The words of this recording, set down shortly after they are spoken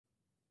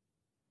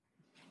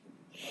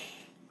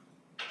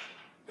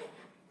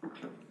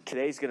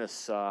today's gonna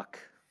suck.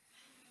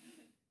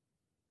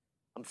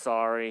 I'm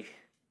sorry.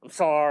 I'm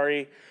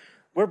sorry.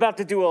 We're about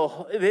to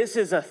do this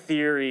is a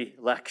theory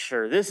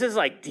lecture. This is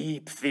like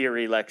deep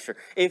theory lecture.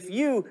 If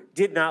you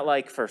did not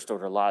like first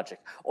order logic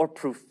or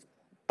proof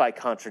by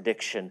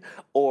contradiction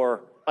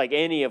or like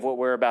any of what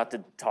we're about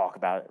to talk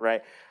about,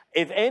 right?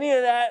 If any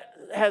of that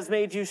has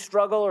made you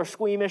struggle or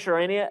squeamish or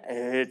any of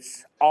it,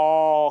 it's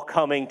all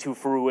coming to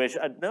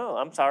fruition. No,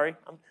 I'm sorry.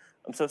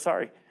 I'm so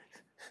sorry.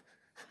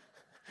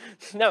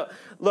 No,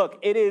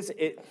 look,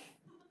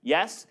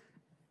 yes,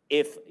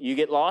 if you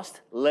get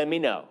lost, let me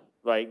know.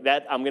 Like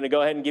that, I'm going to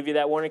go ahead and give you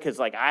that warning because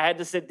like I had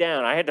to sit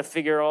down. I had to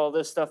figure all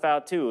this stuff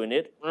out too. And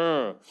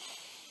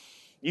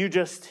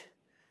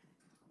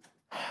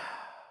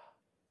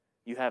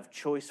you have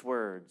choice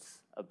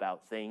words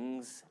about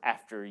things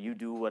after you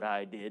do what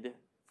I did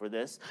for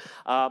this.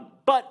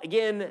 But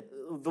again,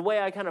 the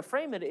way I kind of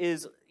frame it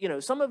is,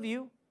 some of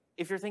you,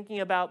 if you're thinking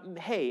about,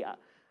 hey,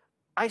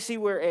 I see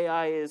where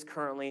AI is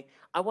currently.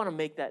 I want to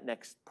make that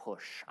next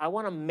push. I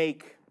want to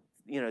make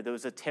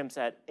those attempts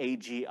at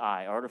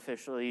AGI,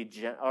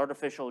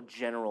 artificial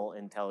general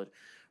intelligence,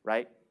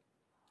 right?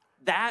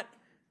 That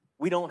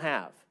we don't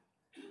have.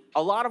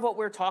 A lot of what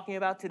we're talking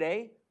about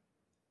today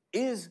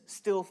is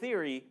still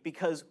theory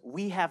because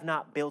we have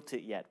not built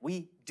it yet.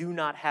 We do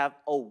not have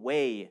a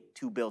way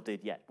to build it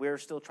yet. We're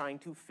still trying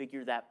to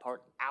figure that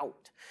part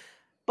out.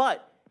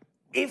 But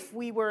if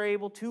we were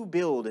able to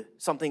build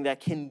something that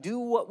can do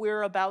what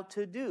we're about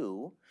to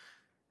do,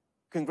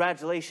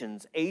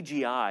 congratulations,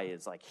 AGI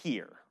is like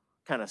here.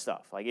 Kind of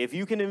stuff. Like if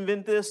you can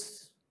invent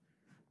this,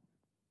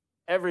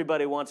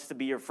 everybody wants to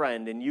be your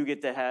friend and you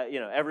get to have,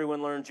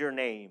 everyone learns your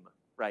name,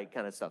 right?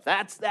 Kind of stuff.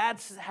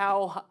 That's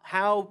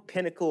how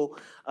pinnacle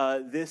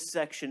this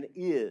section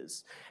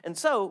is. And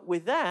so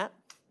with that,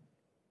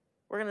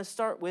 we're going to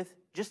start with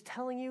just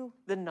telling you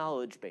the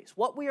knowledge base.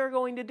 What we are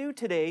going to do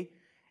today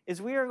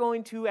is we are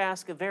going to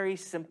ask a very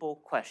simple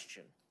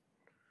question.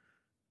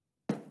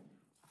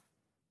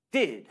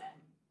 Did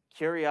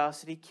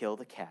curiosity kill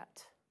the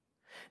cat?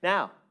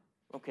 Now,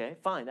 okay,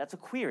 fine, that's a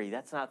query.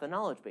 That's not the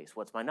knowledge base.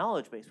 What's my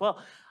knowledge base? Well,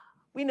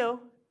 we know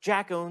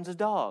Jack owns a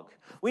dog.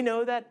 We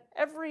know that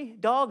every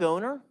dog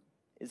owner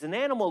is an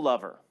animal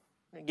lover.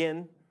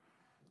 Again,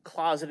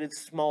 closeted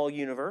small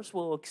universe,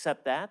 we'll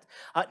accept that.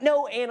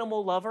 No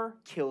animal lover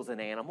kills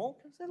an animal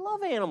because they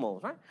love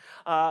animals,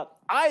 right?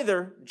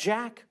 Either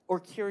Jack or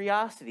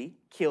curiosity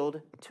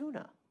killed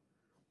Tuna.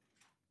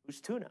 Who's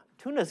Tuna?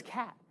 Tuna's a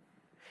cat.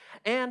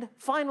 And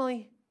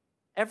finally,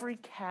 every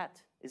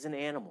cat is an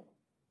animal.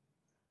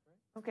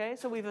 Okay,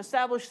 so we've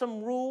established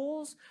some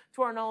rules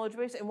to our knowledge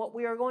base, and what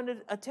we are going to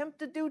attempt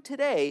to do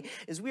today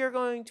is we are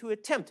going to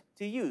attempt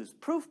to use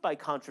proof by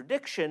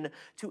contradiction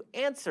to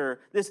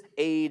answer this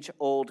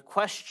age-old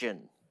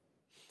question.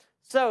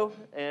 So,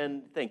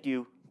 and thank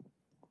you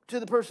to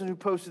the person who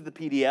posted the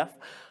PDF.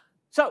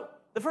 So,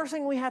 the first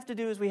thing we have to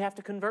do is we have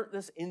to convert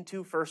this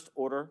into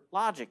first-order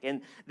logic,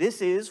 and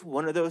this is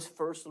one of those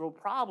first little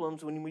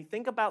problems when we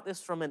think about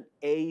this from an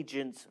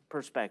agent's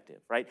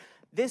perspective, right?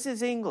 This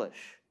is English,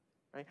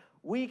 right?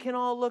 We can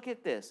all look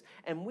at this,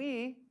 and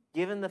we,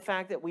 given the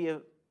fact that we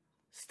have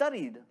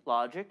studied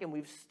logic and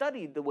we've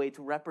studied the way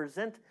to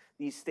represent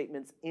these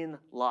statements in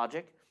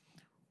logic,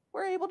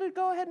 we're able to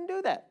go ahead and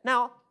do that.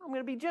 Now, I'm going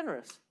to be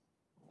generous.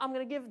 I'm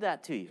going to give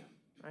that to you.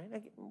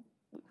 Right?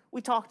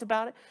 We talked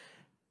about it.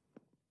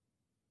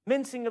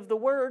 Mincing of the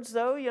words,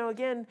 though,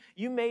 again,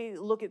 you may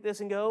look at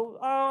this and go,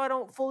 oh, I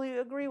don't fully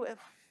agree with,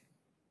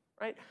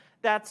 right?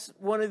 That's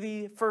one of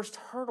the first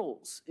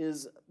hurdles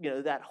is,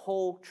 that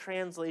whole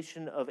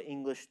translation of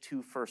English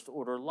to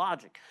first-order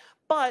logic.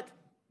 But,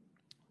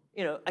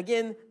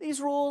 again,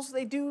 these rules,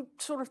 they do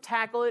sort of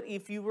tackle it.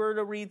 If you were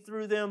to read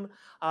through them,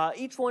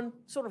 each one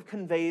sort of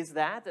conveys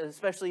that,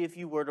 especially if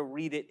you were to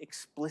read it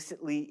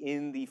explicitly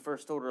in the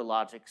first-order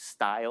logic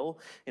style.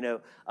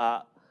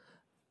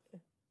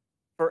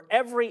 For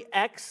every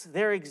x,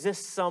 there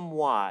exists some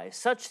y,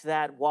 such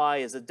that y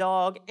is a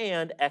dog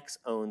and x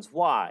owns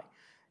y.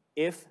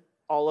 If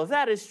all of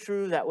that is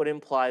true, that would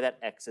imply that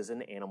X is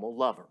an animal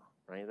lover,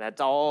 right?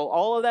 That's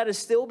all of that is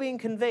still being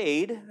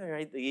conveyed,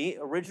 right? The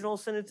original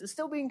sentence is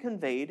still being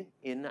conveyed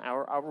in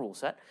our rule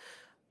set.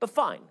 But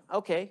fine,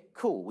 okay,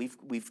 cool,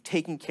 we've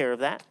taken care of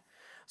that.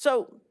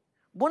 So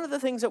one of the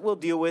things that we'll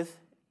deal with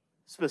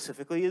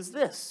specifically is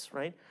this,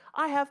 right?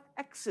 I have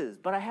X's,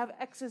 but I have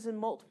X's in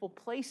multiple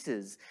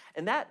places,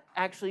 and that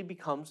actually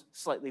becomes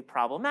slightly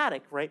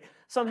problematic, right?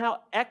 Somehow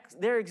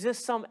there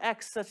exists some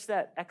X such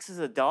that X is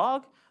a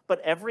dog, but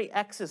every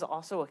X is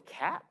also a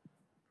cat,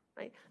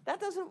 right? That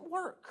doesn't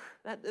work.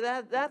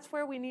 That's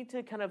where we need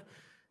to kind of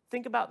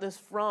think about this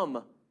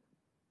from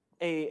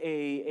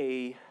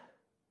we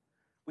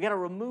got to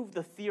remove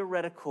the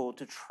theoretical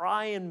to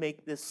try and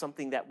make this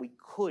something that we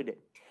could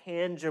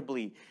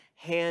tangibly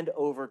hand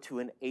over to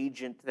an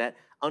agent that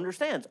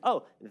understands,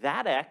 oh,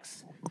 that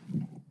X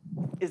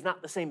is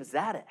not the same as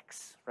that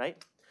X,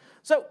 right?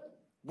 So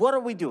what are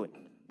we doing?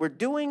 We're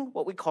doing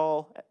what we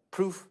call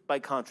proof by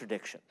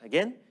contradiction.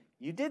 Again,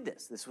 you did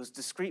this. This was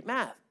discrete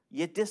math.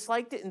 You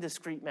disliked it in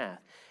discrete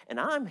math. And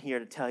I'm here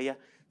to tell you,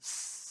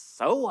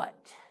 so what?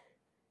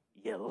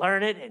 You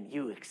learn it and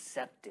you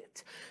accept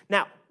it.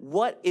 Now,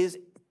 what is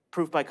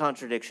proof by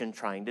contradiction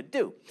trying to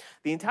do?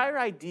 The entire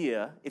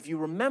idea, if you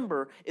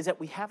remember, is that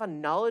we have a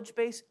knowledge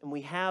base and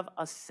we have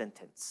a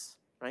sentence,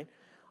 right?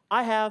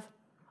 I have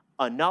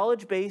a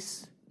knowledge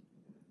base,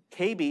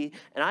 KB,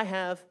 and I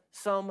have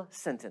some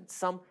sentence,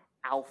 some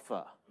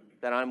alpha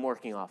that I'm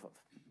working off of.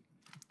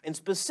 And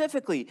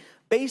specifically,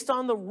 based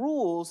on the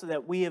rules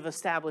that we have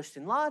established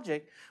in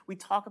logic, we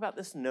talk about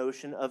this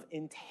notion of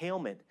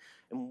entailment.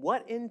 And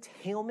what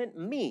entailment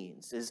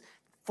means is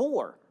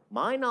for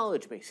my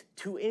knowledge base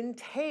to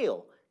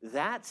entail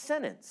that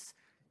sentence,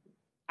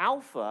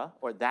 alpha,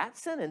 or that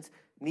sentence,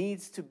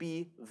 needs to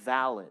be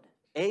valid,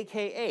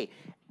 AKA,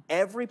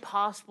 every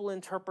possible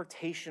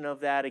interpretation of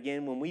that,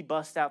 again, when we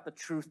bust out the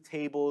truth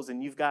tables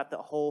and you've got the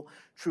whole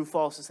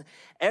true-false,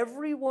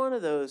 every one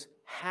of those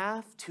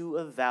have to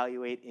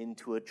evaluate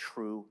into a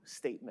true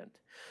statement.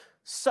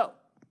 So,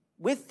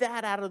 with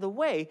that out of the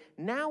way,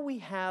 now we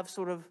have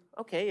sort of,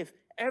 okay, if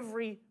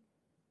every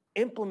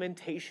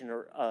implementation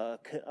or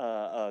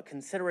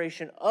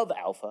consideration of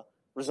alpha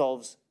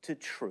resolves to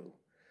true,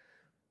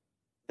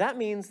 that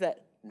means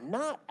that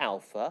not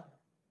alpha,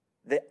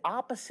 the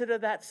opposite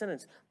of that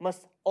sentence,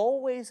 must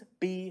always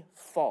be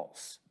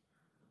false.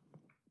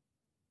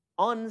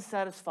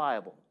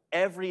 Unsatisfiable.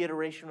 Every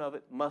iteration of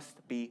it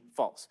must be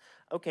false.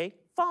 Okay,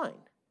 fine.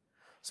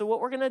 So what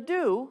we're going to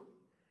do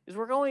is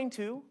we're going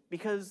to,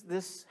 because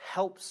this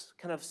helps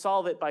kind of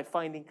solve it by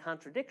finding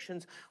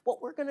contradictions,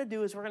 what we're going to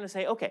do is we're going to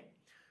say, okay,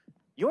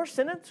 your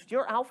sentence,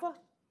 your alpha,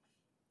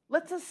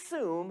 let's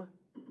assume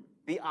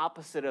the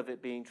opposite of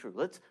it being true.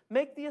 Let's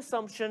make the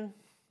assumption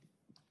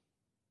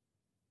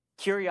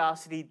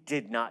curiosity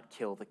did not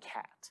kill the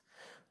cat.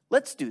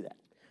 Let's do that.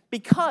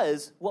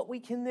 Because what we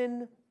can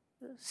then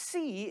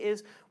see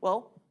is,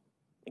 well,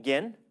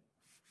 again,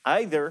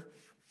 either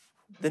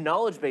the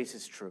knowledge base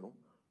is true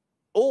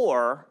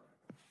or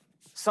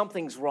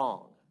something's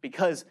wrong.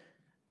 Because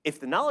if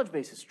the knowledge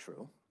base is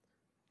true,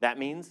 that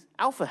means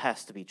alpha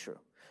has to be true.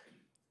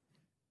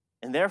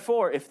 And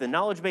therefore, if the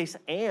knowledge base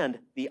and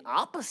the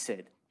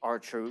opposite are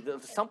true,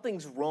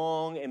 something's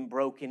wrong and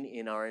broken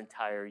in our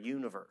entire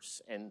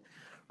universe. And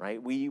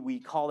right, we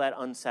call that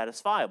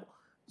unsatisfiable.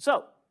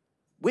 So,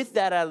 with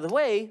that out of the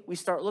way, we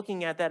start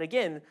looking at that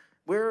again.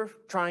 We're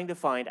trying to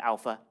find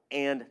alpha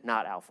and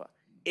not alpha.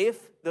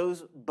 If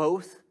those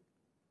both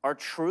are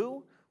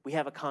true, we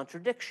have a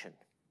contradiction.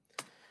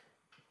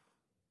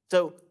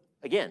 So,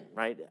 again,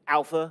 right,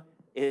 alpha,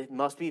 it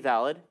must be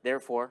valid,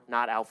 therefore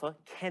not alpha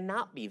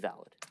cannot be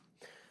valid.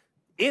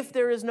 If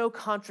there is no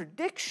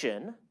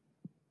contradiction,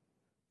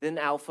 then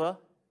alpha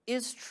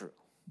is true,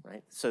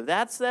 right? So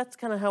that's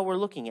kind of how we're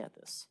looking at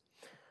this.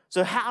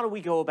 So how do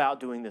we go about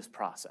doing this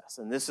process?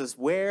 And this is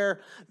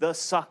where the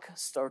suck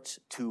starts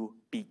to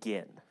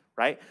begin,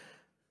 right?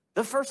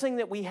 The first thing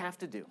that we have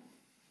to do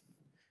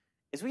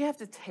is we have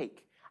to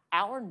take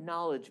our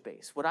knowledge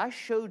base, what I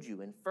showed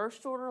you in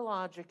first order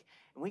logic,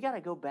 and we got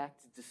to go back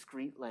to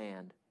discrete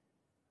land.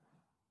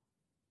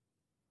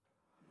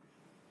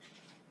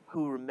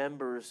 Who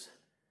remembers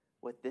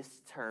what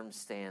this term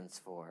stands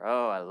for?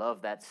 Oh, I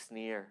love that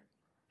sneer.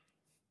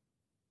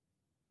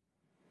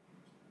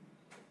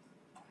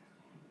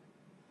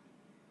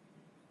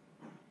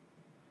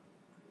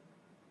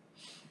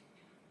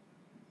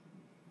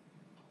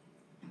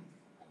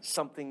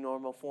 Something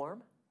normal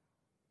form?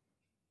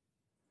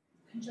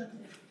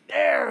 Conjunctive.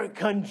 There,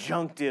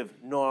 conjunctive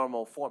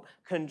normal form.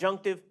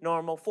 Conjunctive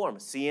normal form,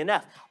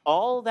 CNF.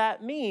 All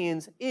that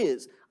means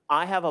is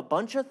I have a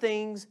bunch of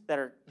things that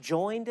are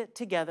joined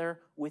together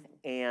with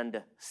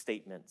and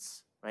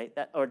statements, right?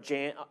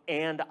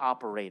 And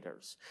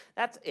operators.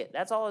 That's it.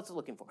 That's all it's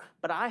looking for.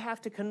 But I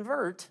have to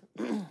convert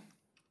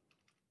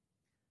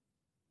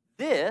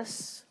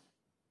this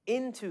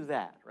into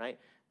that, right?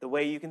 The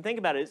way you can think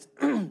about it is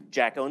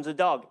Jack owns a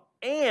dog,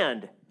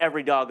 and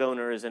every dog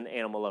owner is an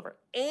animal lover,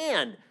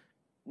 and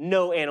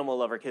no animal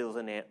lover kills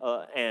an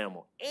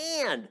animal,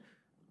 and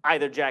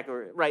either Jack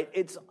or, right?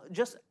 It's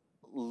just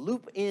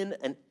loop in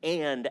an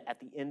and at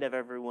the end of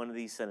every one of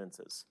these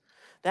sentences.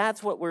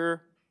 That's what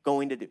we're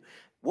going to do.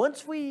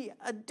 Once we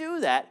do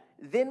that,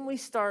 then we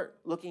start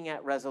looking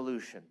at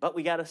resolution. But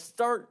we got to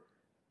start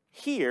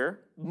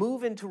here,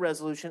 move into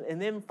resolution, and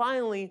then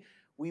finally,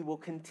 we will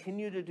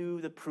continue to do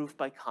the proof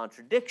by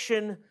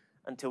contradiction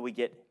until we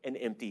get an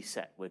empty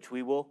set, which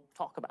we will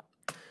talk about.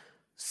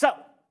 So,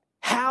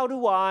 how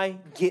do I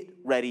get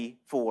ready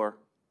for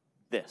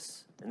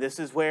this? And this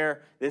is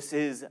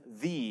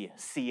the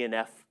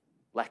CNF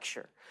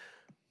lecture.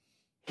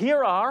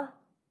 Here are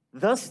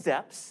the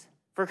steps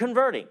for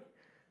converting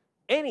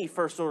any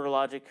first order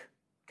logic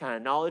kind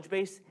of knowledge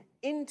base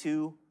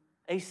into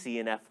a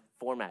CNF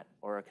format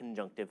or a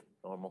conjunctive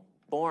normal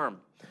form.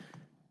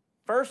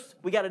 First,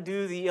 we got to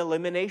do the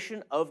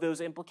elimination of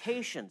those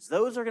implications.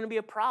 Those are going to be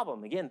a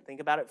problem. Again, think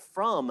about it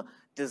from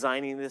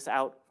designing this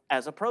out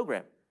as a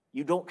program.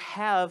 You don't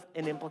have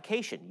an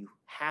implication. You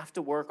have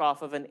to work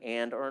off of an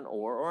and or an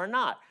or a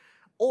not.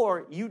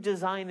 or you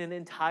design an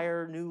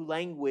entire new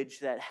language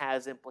that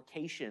has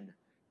implication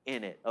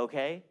in it,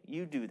 okay?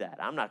 You do that.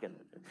 I'm not going to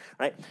do it,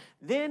 right?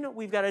 Then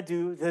we've got to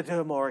do the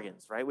De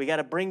Morgans, right? We got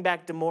to bring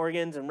back De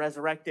Morgans and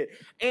resurrect it,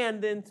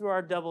 and then through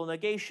our double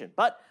negation.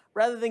 But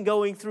rather than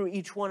going through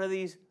each one of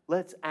these,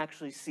 let's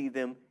actually see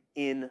them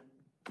in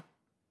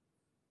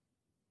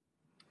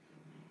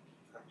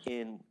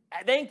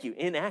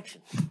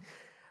action.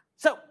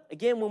 So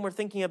again, when we're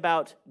thinking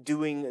about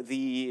doing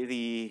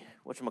the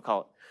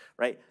whatchamacallit,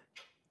 right?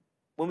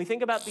 When we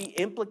think about the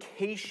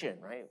implication,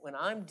 right? When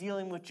I'm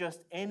dealing with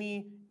just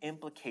any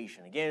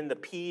implication, again, the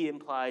P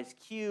implies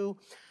Q,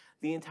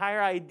 the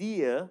entire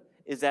idea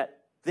is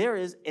that there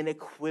is an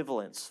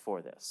equivalence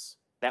for this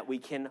that we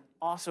can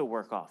also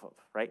work off of,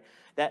 right?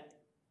 That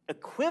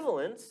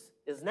equivalence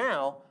is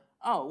now,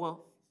 oh,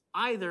 well,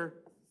 either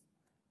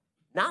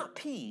not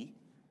P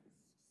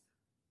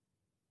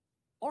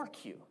or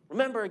Q.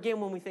 Remember,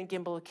 again, when we think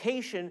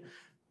implication,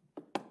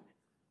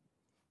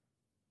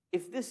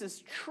 if this is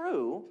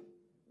true,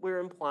 we're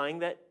implying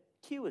that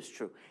Q is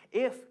true.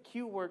 If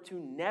Q were to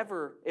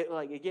never,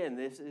 like again,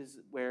 this is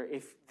where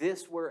if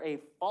this were a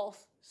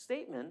false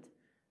statement,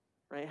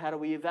 right, how do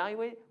we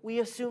evaluate? We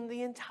assume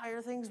the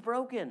entire thing's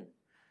broken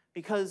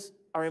because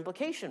our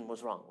implication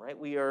was wrong, right?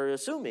 We are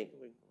assuming,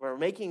 we're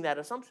making that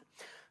assumption.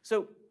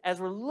 So as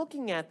we're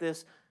looking at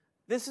this,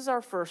 this is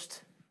our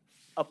first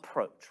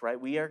approach, right?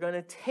 We are going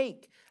to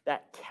take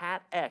that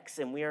cat X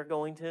and we are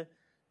going to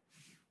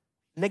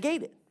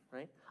negate it,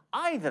 right?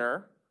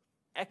 Either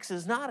X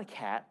is not a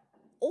cat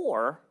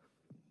or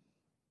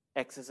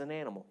X is an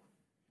animal.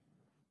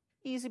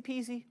 Easy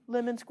peasy,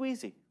 lemon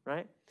squeezy,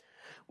 right?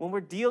 When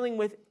we're dealing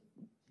with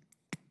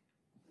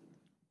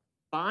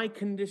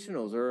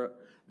biconditionals, or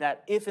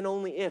that if and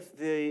only if,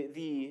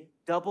 the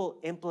double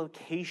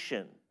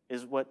implication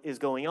is what is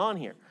going on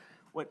here.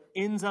 What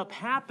ends up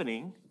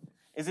happening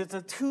is it's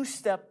a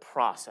two-step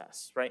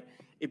process, right?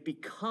 It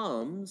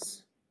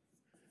becomes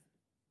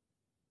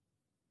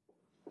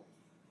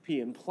P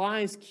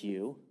implies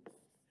Q,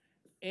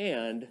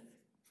 and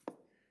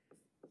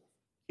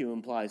Q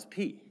implies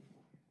P,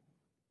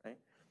 right?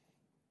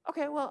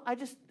 Okay, well, I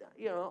just,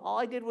 all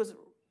I did was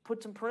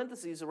put some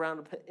parentheses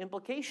around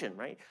implication,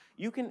 right?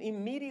 You can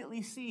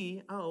immediately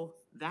see, oh,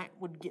 that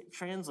would get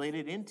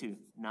translated into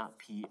not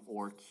P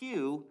or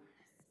Q,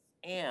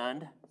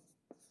 and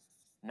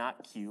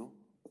not Q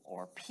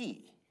or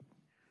P,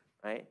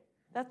 right?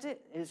 That's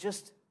it. It's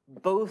just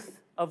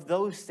both of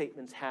those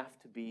statements have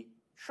to be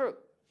true.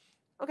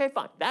 Okay,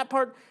 fine. That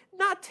part,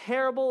 not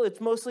terrible.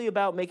 It's mostly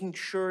about making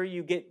sure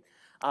you get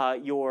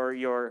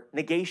your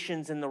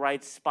negations in the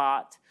right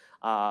spot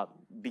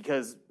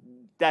because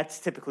that's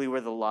typically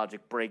where the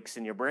logic breaks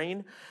in your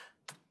brain.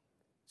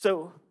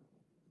 So,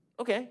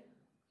 okay,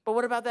 but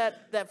what about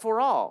that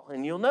for all?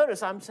 And you'll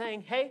notice I'm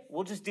saying, hey,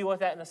 we'll just deal with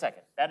that in a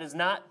second. That is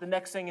not the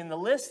next thing in the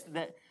list.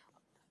 That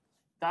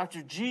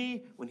Dr.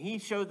 G, when he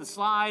showed the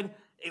slide,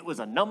 it was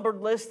a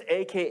numbered list,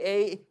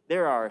 AKA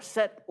there are a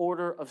set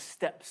order of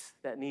steps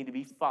that need to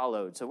be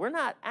followed. So we're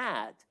not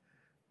at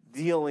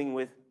dealing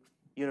with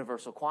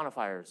universal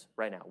quantifiers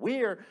right now.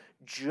 We're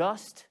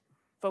just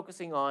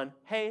focusing on,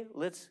 hey,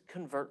 let's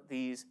convert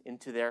these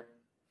into their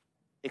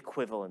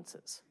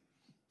equivalences.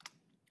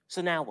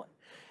 So now what?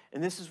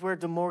 And this is where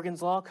De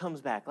Morgan's law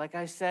comes back. Like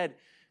I said,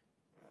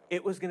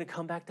 it was going to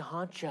come back to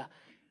haunt you.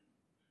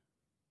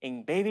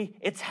 And baby,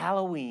 it's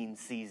Halloween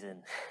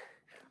season,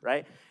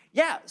 right?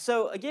 Yeah,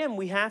 so again,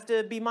 we have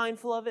to be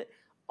mindful of it.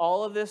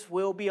 All of this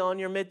will be on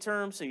your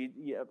midterm, so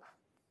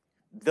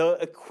the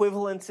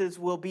equivalences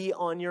will be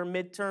on your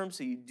midterm,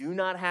 so you do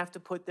not have to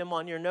put them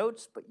on your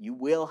notes, but you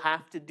will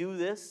have to do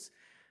this.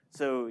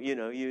 So, you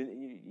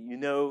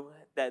know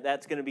that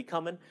that's going to be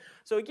coming.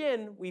 So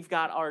again, we've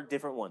got our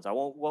different ones. I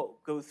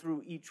won't go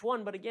through each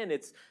one, but again,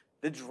 it's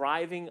the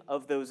driving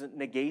of those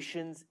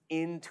negations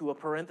into a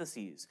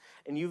parentheses.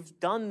 And you've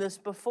done this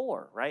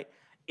before, right?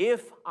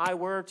 If I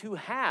were to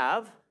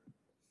have,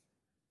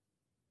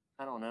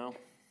 I don't know,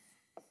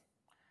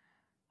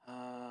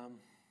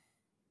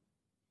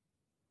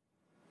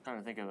 trying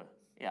to think of it.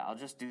 Yeah, I'll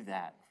just do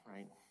that,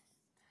 right?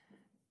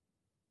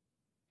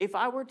 If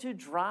I were to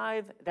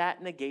drive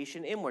that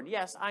negation inward,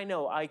 yes, I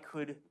know I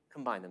could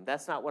combine them.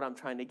 That's not what I'm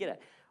trying to get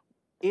at.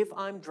 If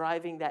I'm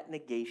driving that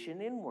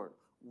negation inward,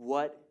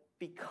 what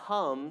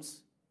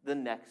becomes the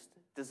next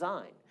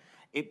design?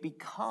 It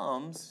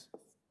becomes,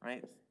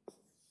 right,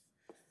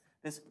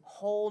 this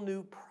whole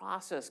new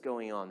process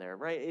going on there,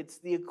 right? It's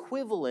the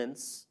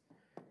equivalence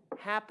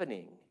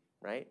happening,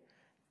 right?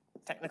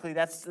 Technically,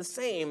 that's the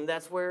same.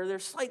 That's where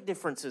there's slight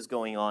differences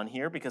going on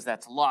here because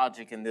that's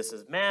logic and this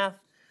is math.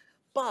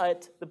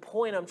 But the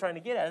point I'm trying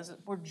to get at is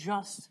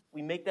that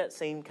we make that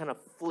same kind of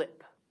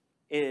flip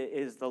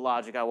is the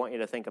logic I want you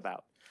to think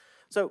about.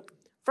 So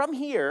from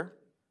here,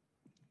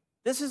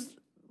 this is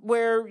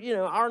where,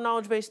 our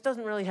knowledge base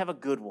doesn't really have a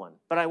good one,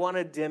 but I want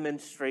to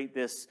demonstrate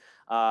this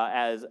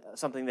as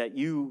something that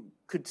you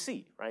could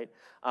see, right?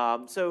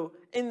 So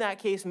in that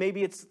case,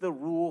 maybe it's the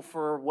rule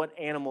for what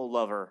animal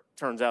lover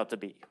turns out to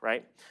be,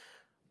 right?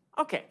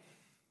 Okay,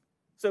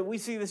 So we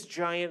see this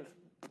giant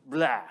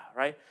blah,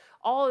 right?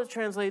 All it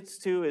translates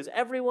to is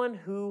everyone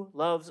who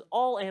loves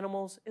all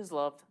animals is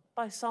loved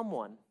by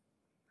someone,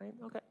 right?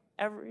 Okay,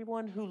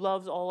 everyone who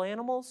loves all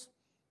animals,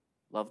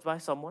 loved by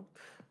someone,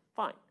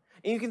 fine.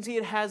 And you can see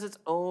it has its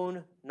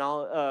own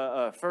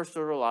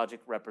first-order logic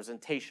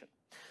representation.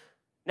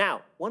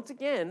 Now, once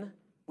again,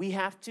 we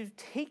have to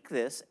take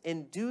this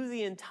and do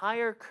the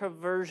entire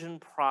conversion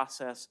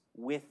process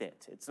with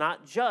it. It's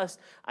not just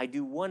I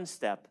do one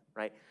step,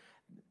 right?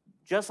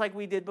 Just like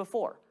we did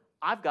before.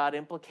 I've got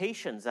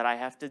implications that I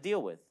have to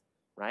deal with,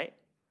 right?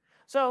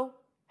 So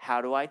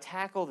how do I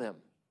tackle them?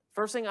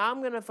 First thing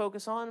I'm going to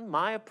focus on,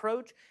 my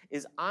approach,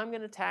 is I'm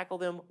going to tackle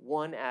them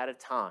one at a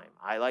time.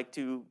 I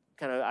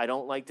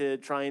don't like to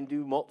try and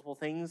do multiple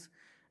things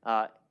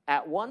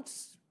at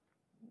once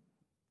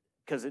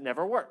because it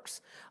never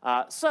works.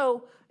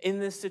 So in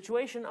this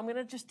situation, I'm going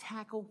to just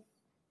tackle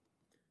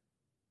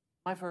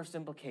my first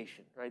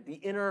implication, right? The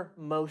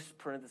innermost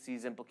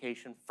parentheses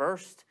implication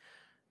first.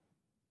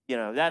 You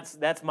know,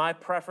 that's my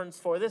preference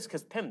for this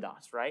because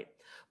PEMDAS, right?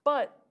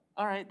 But,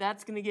 all right,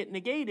 that's going to get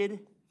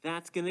negated.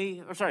 That's going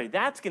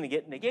to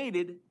get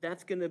negated.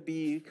 That's going to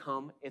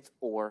become its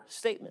OR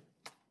statement.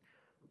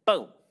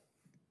 Boom.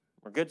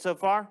 We're good so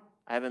far?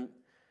 I haven't,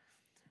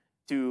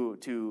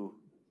 to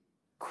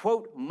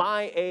quote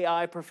my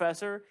AI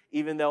professor,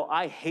 even though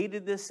I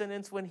hated this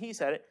sentence when he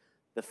said it,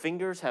 the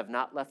fingers have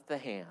not left the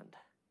hand.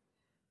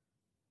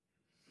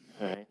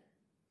 All right.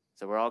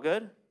 So we're all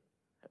good?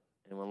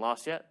 Anyone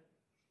lost yet?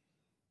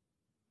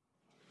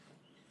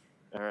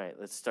 All right,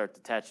 let's start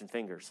detaching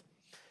fingers.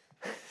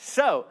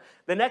 So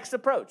the next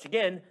approach,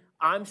 again,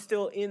 I'm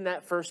still in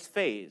that first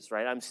phase,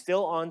 right? I'm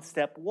still on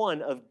step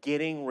one of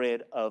getting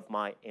rid of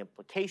my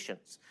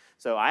implications.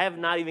 So I have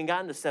not even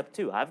gotten to step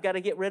two. I've got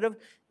to get rid of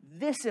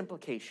this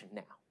implication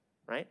now,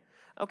 right?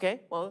 Okay,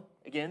 well,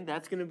 again,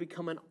 that's going to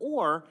become an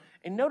OR.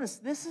 And notice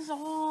this is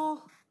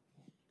all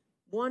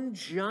one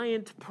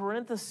giant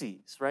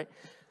parentheses, right?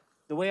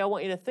 The way I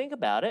want you to think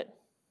about it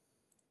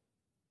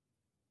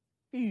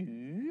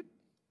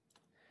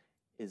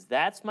is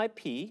that's my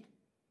P.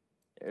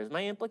 There's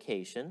my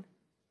implication.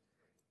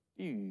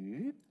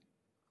 There's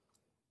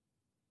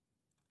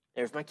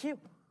my Q,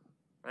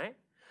 right?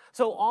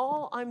 So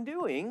all I'm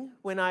doing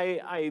when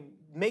I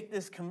make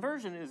this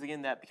conversion is,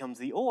 again, that becomes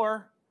the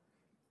OR.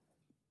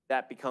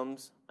 That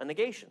becomes a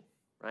negation,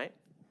 right?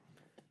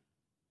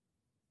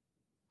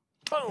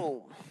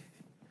 Boom.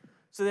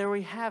 So there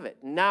we have it.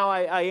 Now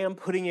I am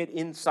putting it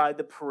inside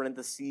the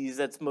parentheses.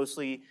 That's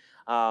mostly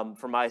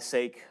for my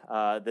sake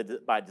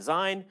by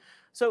design.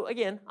 So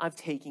again, I've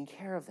taken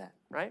care of that,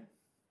 right?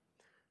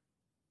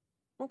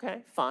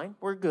 Okay, fine,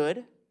 we're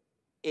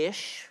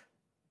good-ish,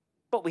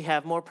 but we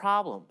have more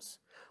problems.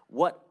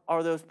 What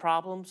are those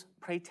problems,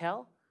 pray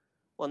tell?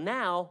 Well,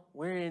 now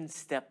we're in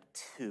step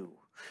two.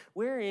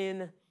 We're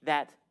in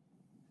that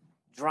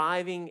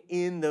driving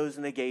in those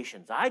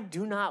negations. I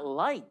do not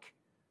like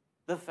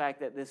the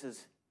fact that this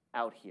is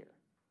out here,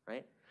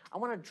 right? I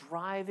want to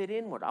drive it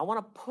inward. I want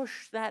to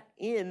push that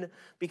in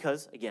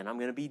because, again, I'm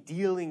going to be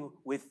dealing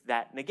with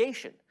that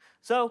negation.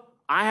 So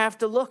I have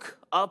to look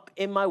up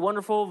in my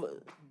wonderful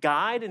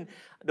guide, and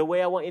the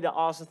way I want you to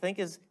also think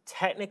is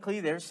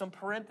technically there's some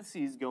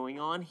parentheses going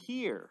on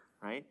here,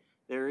 right?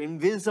 They're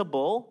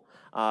invisible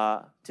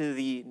to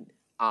the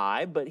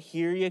eye, but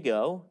here you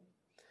go.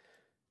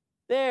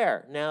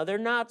 There. Now they're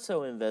not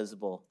so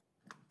invisible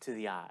to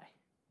the eye.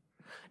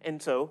 And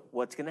so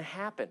what's going to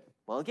happen?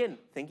 Well, again,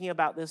 thinking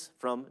about this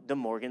from De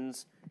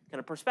Morgan's kind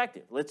of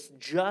perspective, let's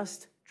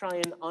just try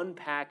and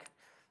unpack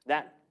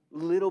that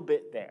little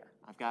bit there.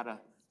 I've got a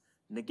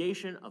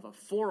negation of a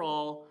for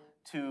all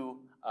to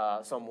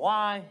some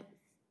y,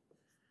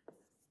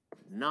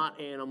 not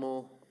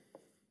animal,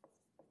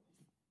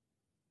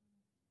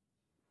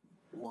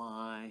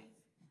 y,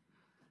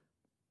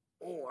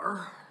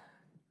 or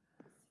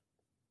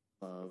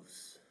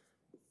loves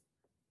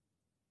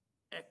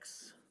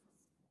x,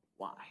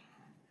 y.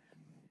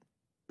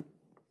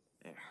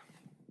 There.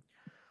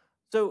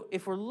 So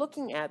if we're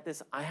looking at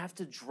this, I have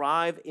to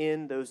drive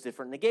in those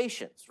different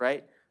negations,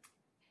 right?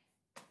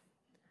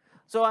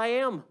 So I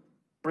am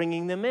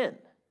bringing them in.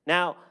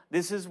 Now,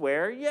 this is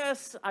where,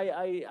 yes,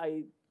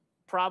 I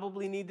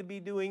probably need to be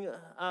doing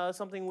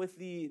something with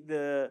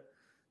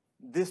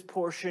this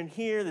portion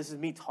here. This is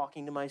me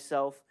talking to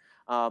myself.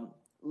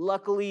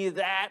 Luckily,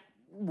 that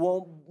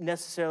won't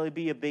necessarily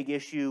be a big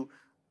issue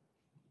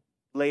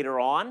later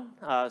on.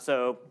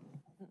 So,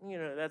 you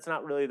know, that's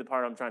not really the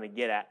part I'm trying to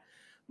get at.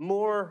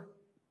 More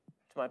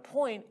to my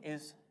point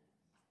is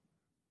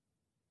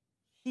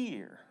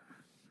here,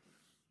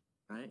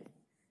 right?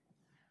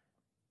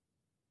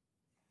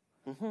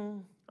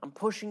 I'm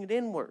pushing it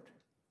inward.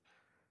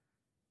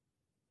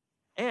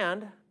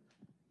 And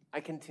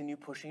I continue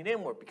pushing it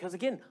inward because,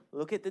 again,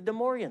 look at the De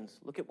Morgans.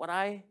 Look at what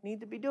I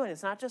need to be doing.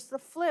 It's not just the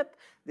flip.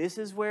 This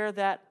is where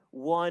that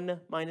 1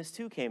 minus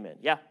 2 came in.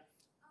 Yeah?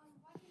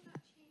 Why do you not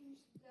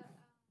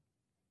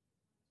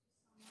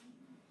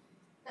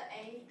change the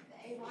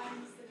AY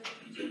instead of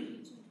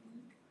changing to B?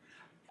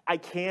 I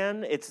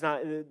can. It's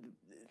not.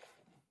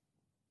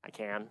 I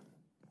can.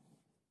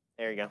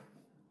 There you go.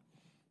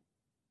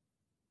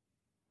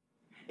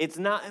 It's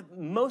not,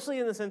 mostly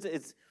in the sense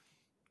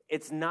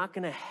it's not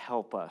going to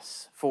help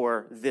us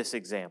for this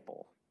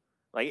example.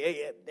 Like,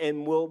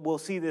 and we'll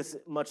see this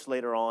much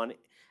later on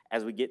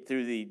as we get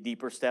through the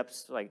deeper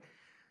steps. Like,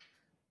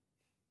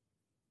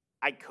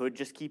 I could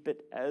just keep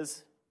it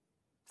as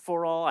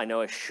for all. I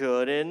know I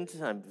shouldn't.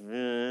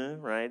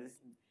 Right?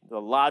 The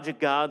logic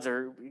gods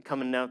are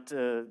coming out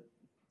to,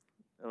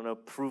 I don't know,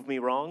 prove me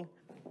wrong.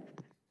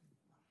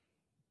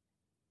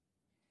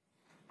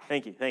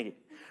 Thank you.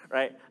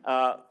 Right?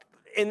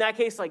 In that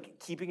case, like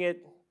keeping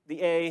it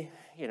the A,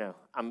 you know,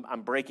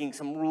 I'm breaking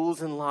some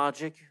rules in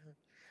logic,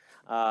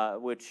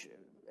 which,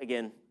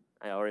 again,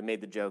 I already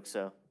made the joke,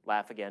 so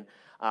laugh again.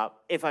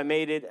 If I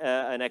made it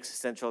an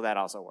existential, that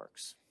also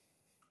works.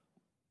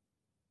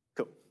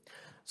 Cool.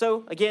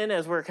 So again,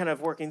 as we're kind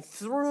of working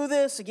through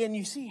this, again,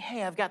 you see,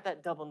 hey, I've got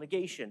that double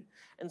negation.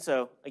 And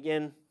so,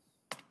 again,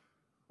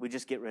 we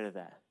just get rid of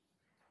that.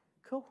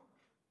 Cool.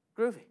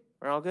 Groovy.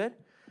 We're all good?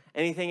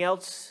 Anything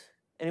else?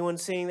 Anyone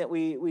seeing that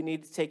we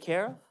need to take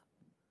care of?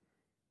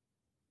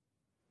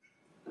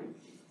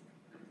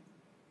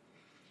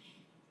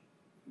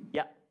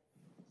 Yeah.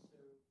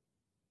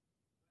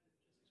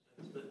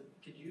 But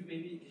could you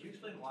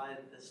explain why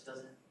this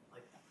doesn't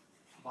like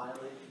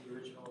violate the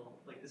original,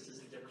 like this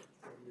isn't different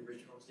from the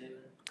original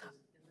statement?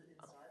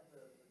 Inside the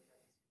does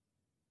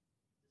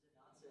it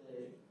not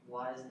say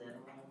y is an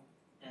animal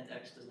and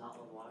x does not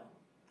love y?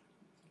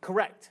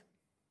 Correct.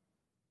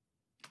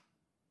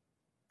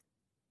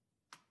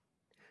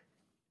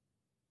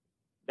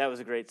 That was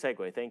a great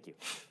segue, thank you.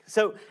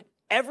 So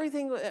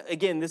everything,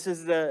 again,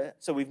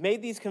 so we've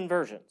made these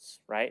conversions,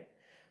 right?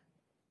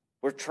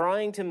 We're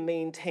trying to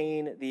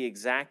maintain the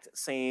exact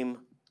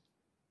same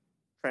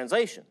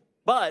translation.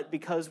 But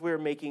because we're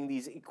making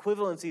these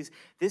equivalencies,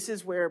 this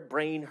is where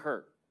brain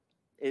hurt.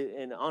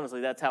 And honestly,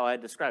 that's how I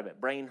describe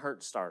it, brain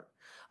hurt start.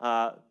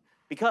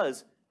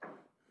 Because,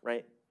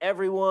 right,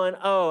 everyone,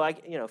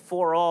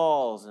 for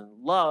alls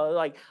and love,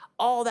 like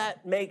all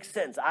that makes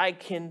sense. I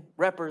can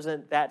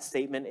represent that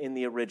statement in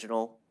the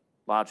original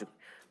logic.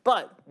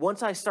 But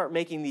once I start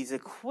making these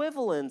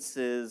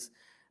equivalences,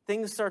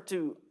 things start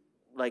to,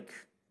 like,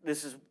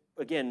 this is,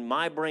 again,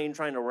 my brain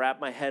trying to wrap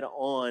my head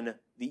on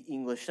the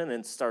English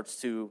sentence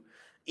starts to,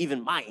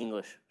 even my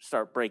English,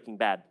 start breaking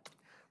bad,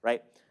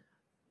 right?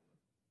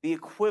 The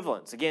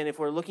equivalence, again, if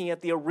we're looking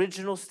at the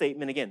original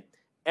statement, again,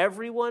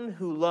 everyone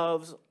who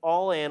loves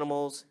all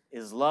animals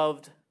is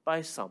loved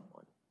by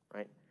someone,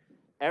 right?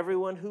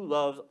 Everyone who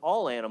loves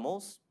all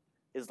animals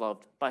is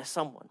loved by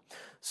someone.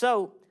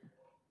 So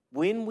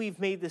when we've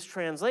made this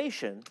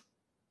translation,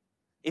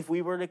 if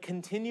we were to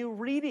continue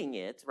reading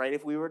it, right,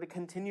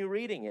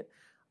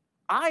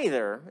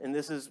 either, and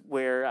this is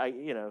where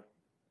I,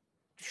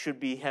 should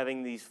be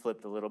having these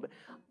flipped a little bit,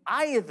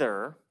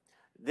 either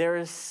there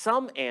is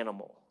some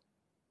animal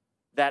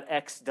that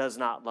X does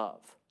not love,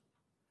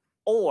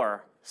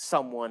 or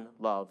someone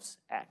loves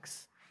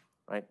X,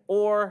 right?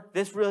 Or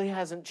this really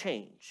hasn't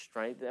changed,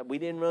 right? That we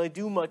didn't really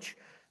do much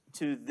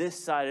to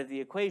this side of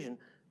the equation,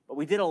 but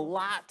we did a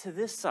lot to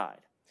this side.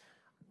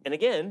 And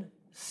again,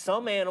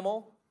 some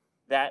animal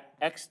that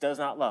X does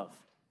not love.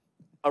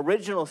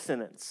 Original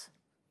sentence.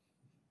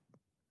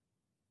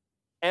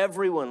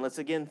 Everyone, let's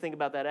again think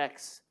about that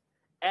X.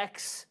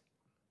 X,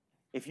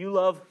 if you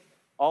love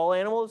all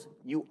animals,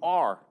 you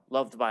are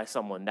loved by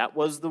someone. That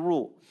was the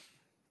rule.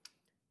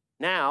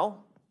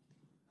 Now,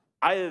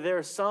 either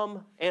there's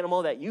some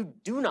animal that you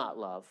do not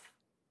love,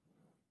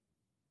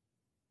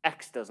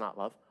 X does not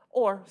love,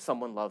 or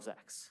someone loves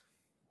X.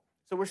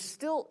 So we're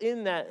still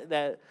in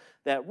that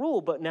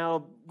rule, but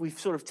now we've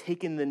sort of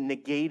taken the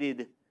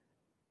negated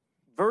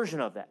version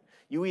of that.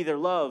 You either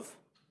love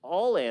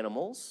all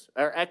animals,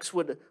 or X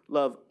would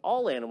love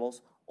all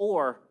animals,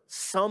 or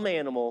some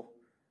animal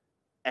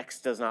X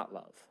does not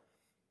love,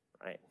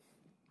 right?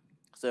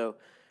 So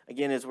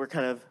again, as we're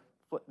kind of,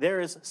 there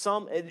is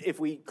some, if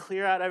we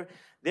clear out,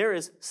 there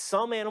is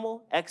some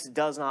animal X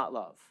does not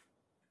love,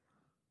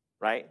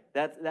 right?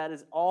 That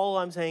is all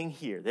I'm saying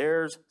here.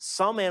 There's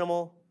some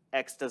animal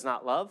X does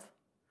not love.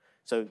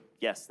 So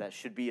yes, that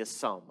should be a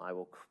sum. I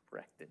will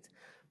correct it.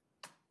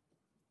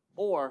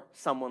 Or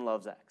someone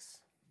loves X.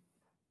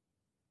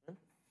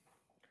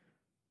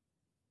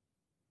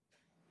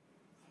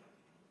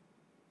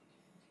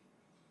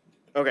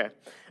 Okay.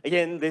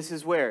 Again, this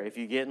is where, if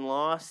you're getting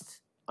lost,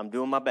 I'm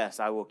doing my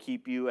best. I will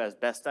keep you as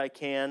best I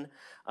can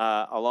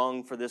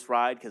along for this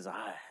ride, because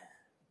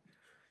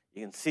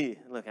you can see,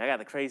 look, I got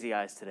the crazy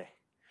eyes today.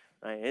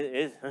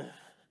 Right?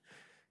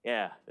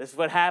 Yeah, this is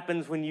what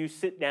happens when you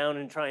sit down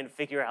and try and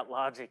figure out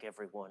logic,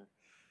 everyone.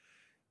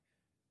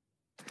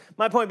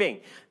 My point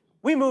being,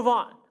 we move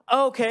on.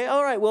 Okay,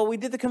 all right, well, we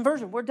did the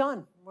conversion. We're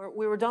done.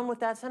 We were done with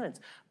that sentence.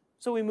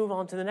 So we move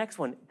on to the next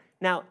one.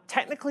 Now,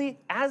 technically,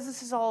 as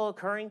this is all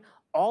occurring,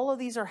 all of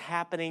these are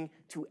happening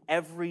to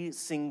every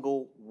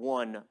single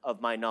one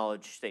of my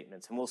knowledge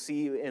statements. And we'll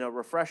see in a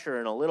refresher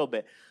in a little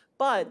bit.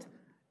 But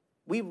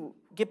we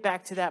get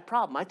back to that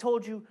problem. I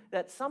told you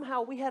that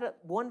somehow we had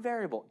one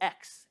variable,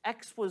 x.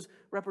 X was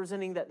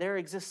representing that there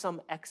exists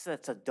some x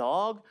that's a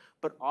dog,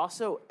 but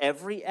also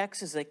every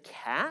x is a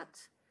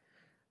cat,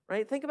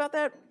 right? Think about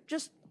that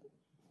just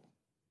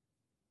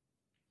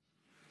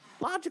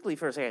logically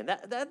for a second.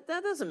 That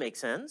doesn't make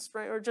sense,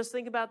 right? Or just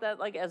think about that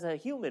like as a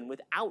human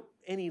without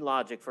any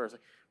logic for a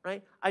second,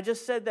 right? I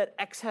just said that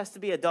x has to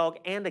be a dog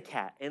and a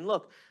cat. And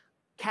look,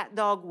 cat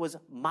dog was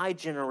my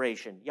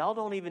generation. Y'all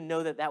don't even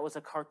know that that was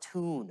a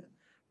cartoon,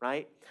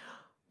 right?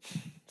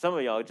 Some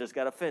of y'all just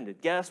got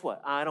offended. Guess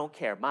what? I don't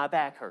care. My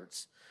back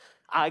hurts.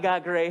 I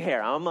got gray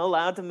hair. I'm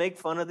allowed to make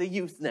fun of the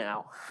youth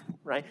now,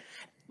 right?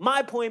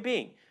 My point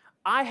being,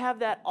 I have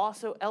that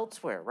also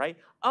elsewhere, right?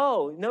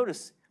 Oh,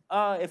 notice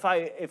if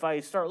I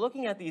start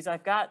looking at these,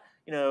 I've got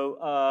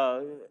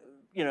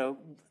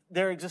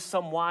there exists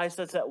some y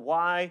such that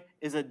y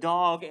is a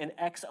dog and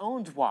x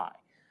owns y.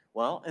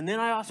 Well, and then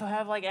I also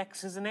have like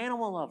x is an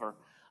animal lover,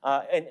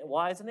 and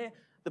y is an animal.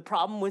 The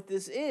problem with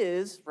this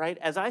is, right,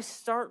 as I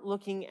start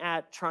looking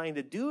at trying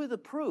to do the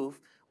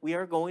proof, we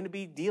are going to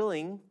be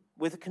dealing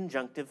with a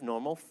conjunctive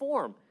normal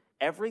form.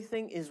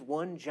 Everything is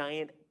one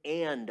giant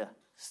and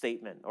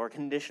statement, or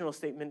conditional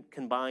statement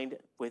combined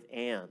with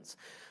ands.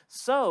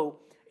 So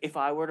if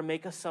I were to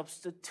make a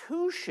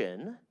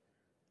substitution,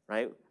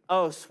 right,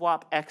 oh,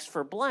 swap x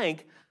for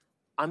blank,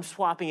 I'm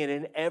swapping it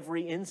in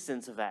every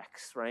instance of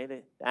x,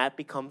 right? That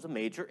becomes a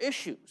major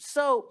issue.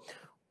 So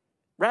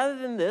rather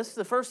than this,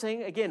 the first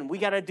thing, again, we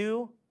got to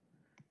do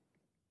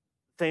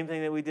the same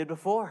thing that we did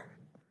before.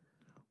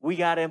 We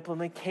got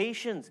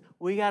implementations.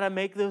 We got to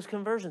make those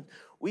conversions.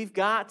 We've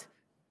got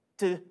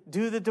to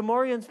do the De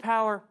Morgan's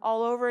power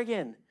all over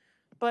again.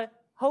 But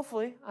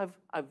hopefully, I've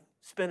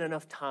spent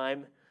enough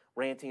time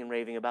ranting and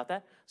raving about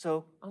that.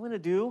 So I'm going to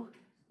do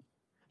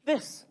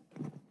this.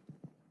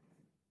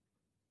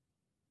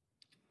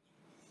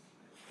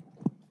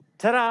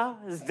 Ta-da,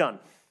 it's done.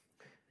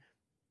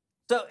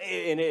 So,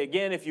 and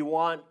again, if you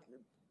want,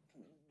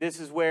 this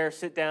is where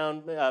sit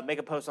down, make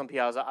a post on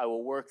Piazza. I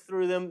will work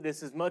through them.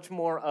 This is much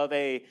more of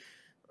a,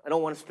 I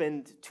don't want to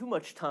spend too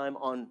much time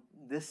on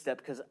this step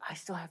because I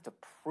still have to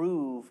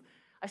prove,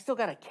 I still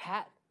got a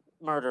cat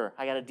murder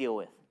I got to deal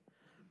with,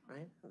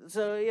 right?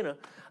 So,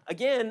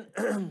 again,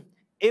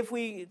 if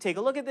we take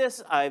a look at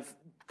this, I've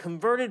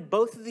converted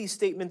both of these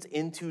statements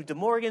into De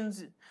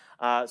Morgan's.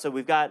 So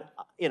we've got,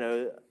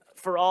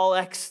 for all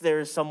x,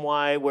 there's some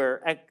y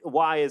where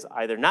y is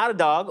either not a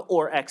dog,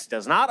 or x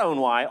does not own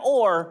y,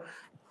 or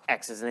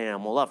x is an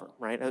animal lover,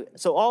 right?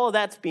 So all of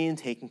that's being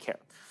taken care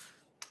of.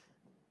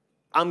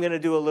 I'm going to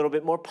do a little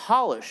bit more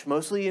polish,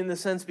 mostly in the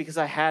sense because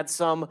I had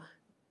some,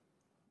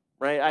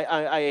 right?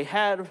 I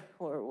had,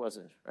 where was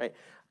it, right?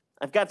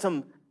 I've got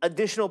some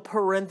additional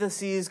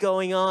parentheses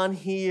going on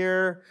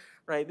here,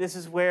 right? This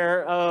is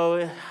where,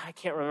 oh, I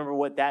can't remember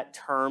what that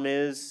term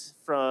is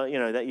from,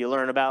 that you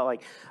learn about,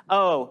 like,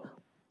 oh,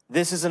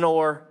 this is an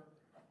or,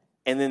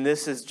 and then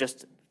this is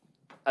just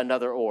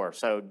another or.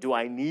 So do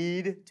I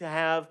need to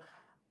have,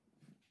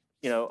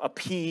 a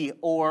P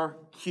or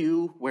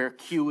Q where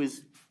Q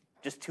is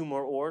just two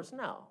more ors?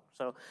 No.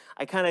 So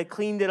I kind of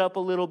cleaned it up a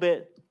little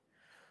bit,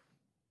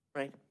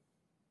 right?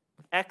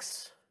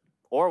 X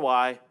or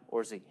Y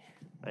or Z,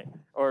 right?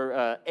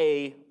 Or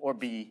A or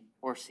B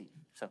or C.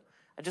 So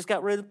I just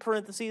got rid of the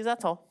parentheses,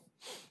 that's all.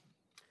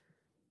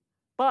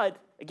 But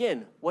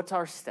again, what's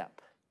our step?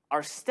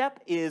 Our step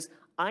is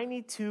I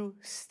need to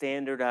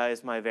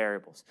standardize my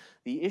variables.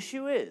 The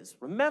issue is,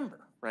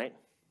 remember, right?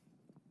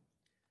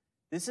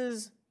 This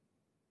is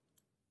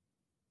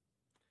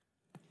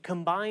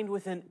combined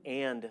with an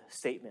and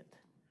statement.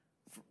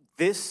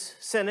 This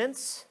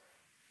sentence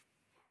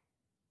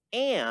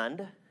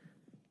and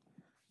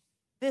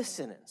this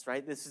sentence,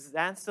 right?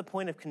 That's the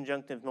point of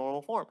conjunctive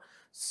normal form.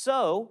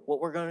 So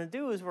what we're going to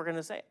do is we're going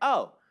to say,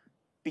 oh,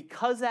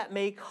 because that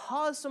may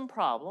cause some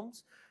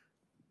problems,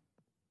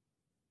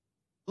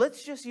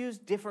 let's just use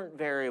different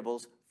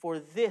variables for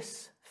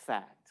this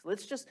fact.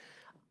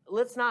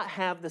 Let's not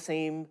have the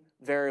same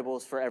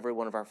variables for every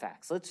one of our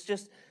facts. Let's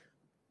just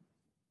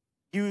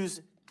use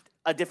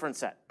a different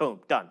set. Boom,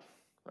 done,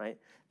 right?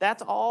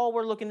 That's all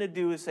we're looking to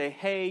do is say,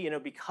 hey,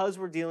 because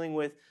we're dealing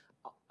with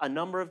a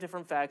number of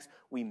different facts,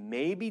 we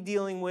may be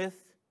dealing with,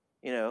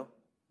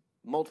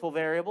 multiple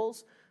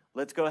variables.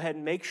 Let's go ahead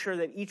and make sure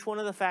that each one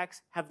of the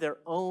facts have their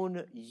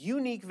own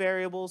unique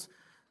variables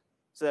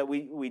so that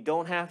we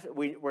don't have,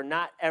 we're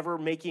not ever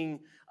making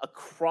a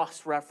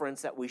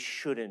cross-reference that we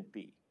shouldn't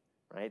be,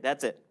 right?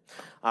 That's it.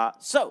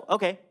 So,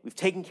 okay, we've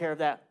taken care of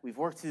that. We've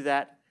worked through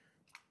that.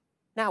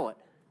 Now what?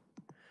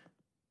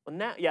 Well,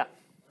 now, yeah.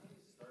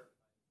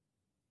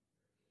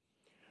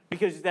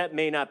 Because that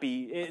may not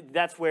be,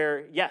 that's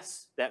where,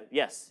 yes,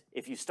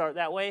 if you start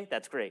that way,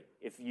 that's great.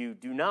 If you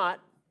do not,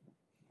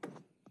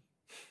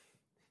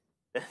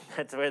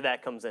 that's where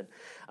that comes in.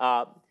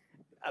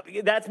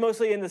 That's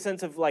mostly in the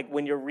sense of like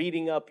when you're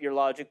reading up your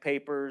logic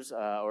papers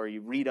or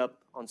you read up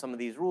on some of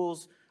these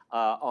rules.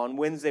 On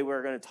Wednesday,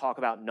 we're going to talk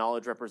about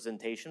knowledge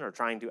representation or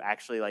trying to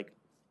actually like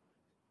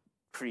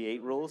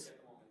create rules.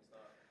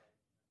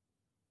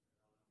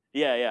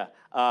 Yeah.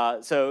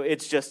 So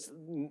it's just,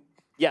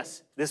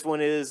 yes, this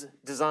one is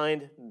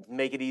designed to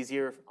make it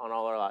easier on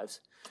all our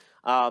lives.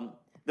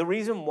 The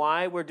reason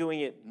why we're doing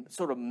it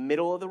sort of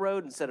middle of the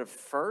road instead of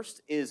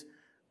first is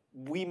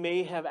we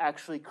may have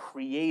actually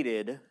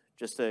created,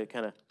 just to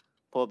kind of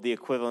pull up the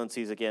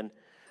equivalencies again,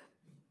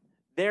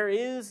 there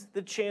is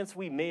the chance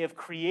we may have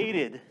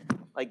created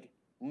like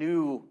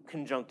new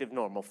conjunctive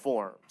normal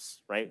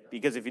forms, right?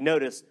 Because if you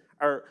notice,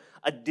 our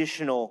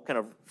additional kind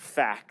of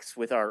facts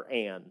with our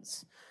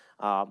ands.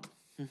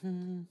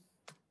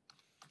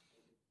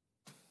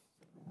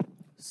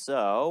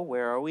 So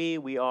where are we?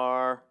 We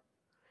are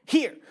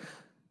here.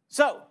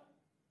 So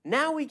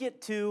now we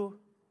get to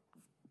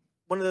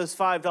one of those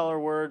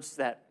 $5 words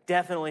that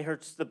definitely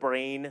hurts the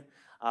brain,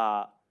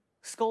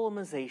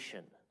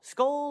 scolomization.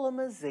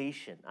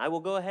 Scolomization. I will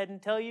go ahead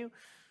and tell you,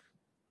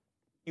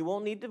 you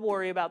won't need to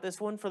worry about this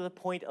one for the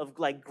point of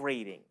like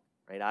grading,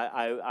 right?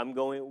 I'm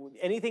going,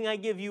 anything I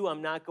give you,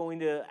 I'm not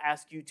going to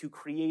ask you to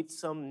create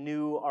some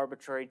new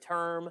arbitrary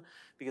term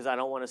because I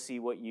don't want to see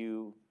what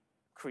you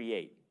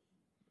create.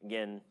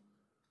 Again,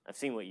 I've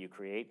seen what you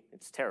create.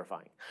 It's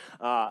terrifying.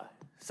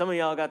 Some of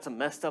y'all got some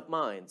messed up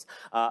minds.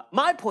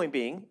 My point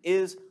being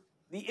is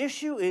the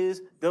issue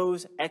is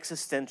those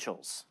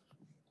existentials,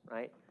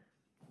 right?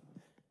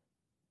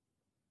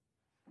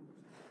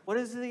 What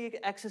is the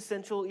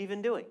existential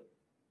even doing?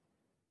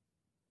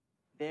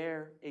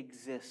 There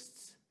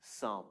exists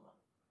some.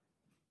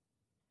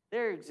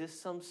 There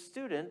exists some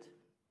student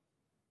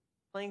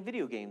playing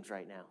video games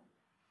right now.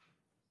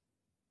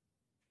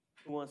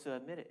 Who wants to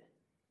admit it?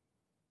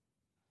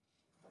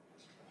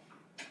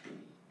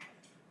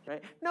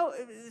 Right? No,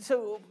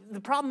 so the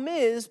problem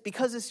is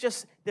because it's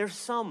just, there's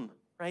some,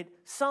 right?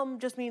 Some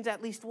just means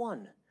at least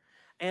one.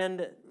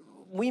 And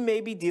we may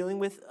be dealing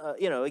with,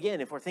 again,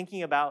 if we're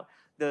thinking about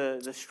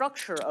the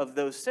structure of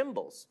those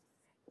symbols,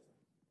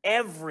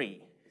 at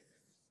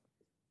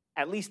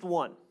least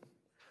one.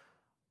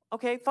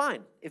 Okay,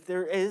 fine. If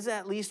there is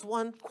at least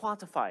one,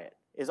 quantify it,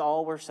 is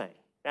all we're saying.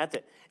 That's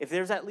it. If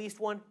there's at least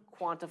one,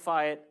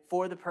 quantify it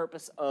for the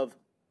purpose of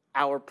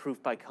our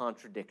proof by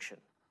contradiction,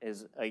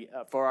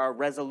 for our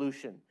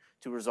resolution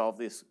to resolve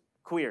this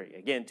query.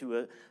 Again,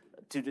 to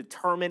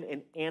determine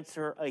and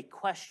answer a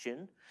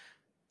question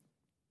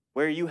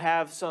where you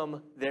have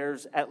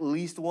there's at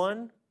least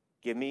one,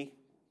 give me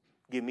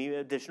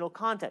additional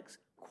context,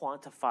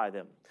 quantify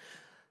them.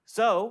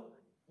 So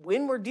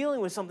when we're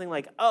dealing with something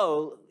like,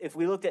 if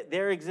we looked at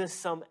there exists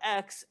some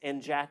X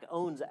and Jack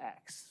owns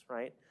X,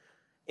 right?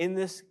 In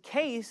this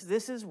case,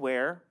 this is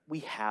where we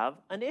have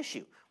an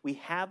issue. We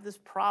have this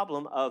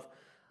problem of,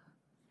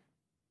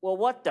 well,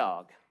 what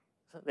dog?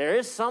 There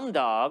is some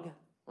dog,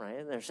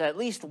 right? There's at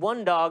least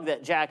one dog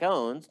that Jack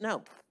owns.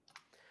 No.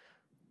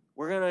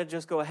 We're going to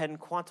just go ahead and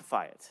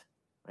quantify it,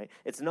 right?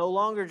 It's no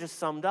longer just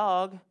some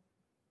dog.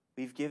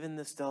 We've given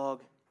this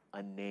dog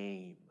a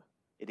name.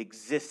 It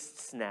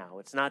exists now.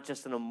 It's not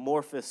just an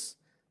amorphous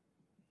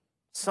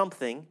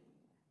something.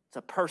 It's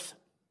a person.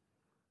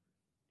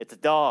 It's a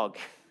dog,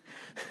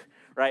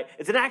 right?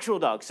 It's an actual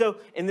dog. So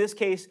in this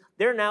case,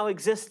 there now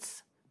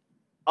exists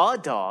a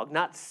dog,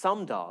 not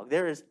some dog.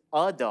 There is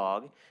a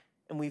dog,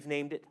 and we've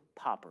named it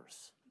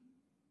Poppers.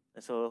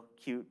 That's a little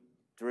cute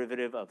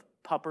derivative of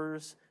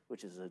puppers,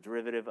 which is a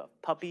derivative of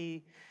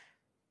puppy,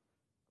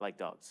 like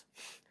dogs.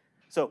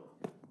 So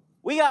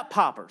we got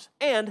Poppers,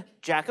 and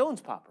Jack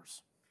owns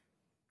Poppers.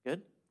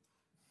 Good?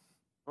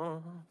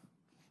 Go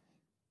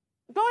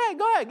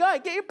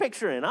ahead, get your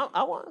picture in.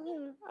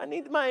 I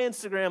need my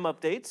Instagram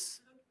updates.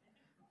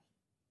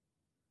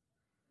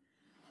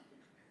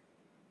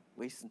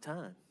 Wasting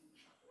time.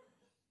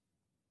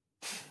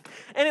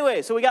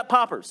 Anyway, so we got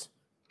Poppers.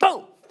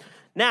 Boom!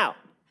 Now,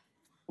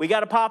 we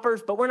got a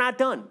Poppers, but we're not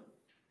done.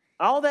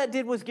 All that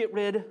did was get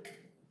rid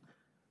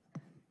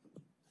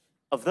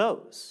of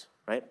those,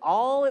 right?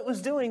 All it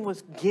was doing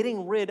was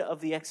getting rid of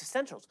the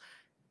existentials.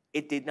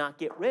 It did not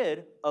get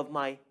rid of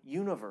my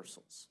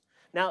universals.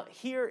 Now,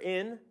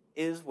 herein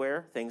is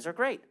where things are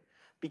great.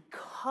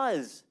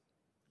 Because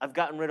I've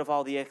gotten rid of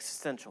all the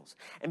existentials,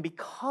 and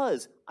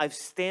because I've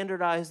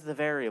standardized the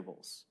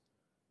variables,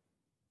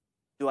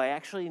 do I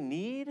actually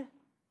need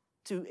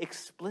to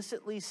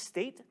explicitly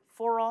state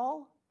for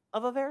all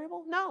of a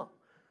variable? No.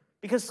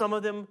 Because some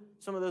of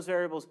those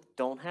variables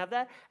don't have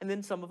that, and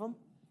then some of them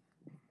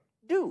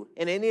do.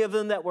 And any of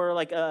them that were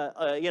like,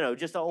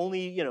 just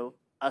only,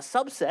 a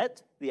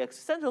subset, the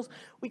existentials,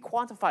 we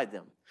quantified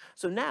them.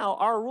 So now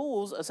our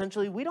rules,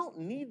 essentially, we don't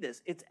need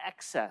this. It's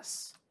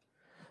excess.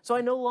 So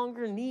I no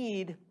longer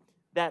need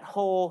that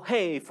whole,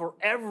 hey, for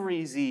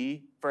every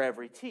z, for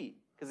every t.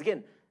 Because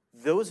again,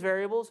 those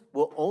variables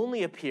will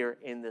only appear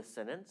in this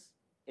sentence,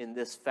 in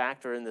this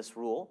fact, or in this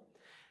rule.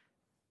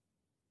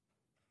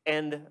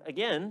 And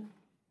again,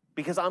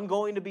 because I'm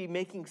going to be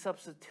making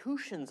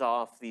substitutions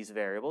off these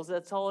variables,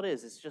 that's all it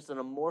is. It's just an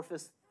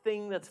amorphous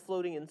thing that's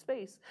floating in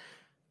space.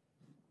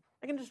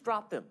 I can just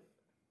drop them.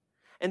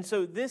 And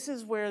so this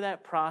is where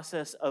that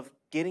process of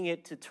getting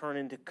it to turn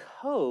into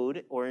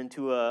code or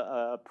into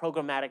a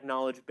programmatic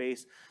knowledge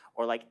base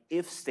or like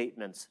if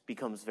statements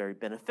becomes very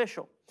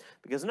beneficial.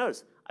 Because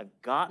notice, I've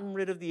gotten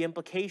rid of the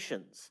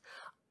implications.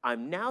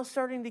 I'm now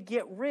starting to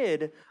get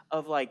rid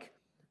of like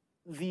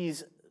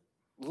these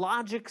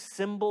logic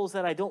symbols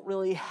that I don't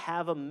really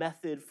have a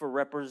method for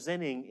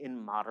representing in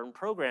modern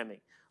programming,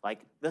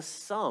 like the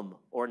sum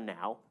or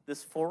now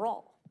this for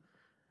all.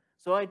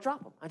 So I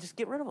drop them, I just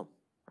get rid of them,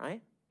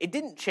 right? It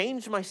didn't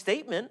change my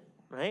statement,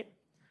 right?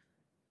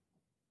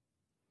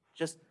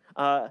 Just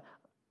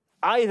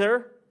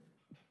either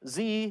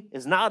Z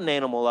is not an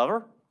animal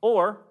lover,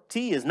 or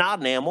T is not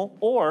an animal,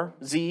 or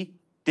Z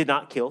did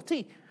not kill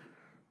T,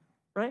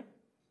 right?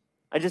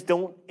 I just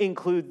don't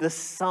include the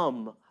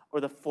sum or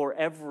the for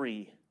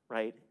every,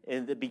 right,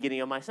 in the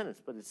beginning of my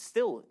sentence, but it's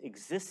still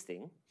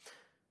existing.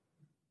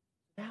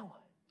 Now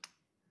what?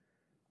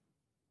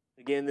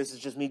 Again, this is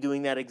just me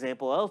doing that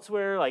example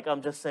elsewhere. Like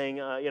I'm just saying,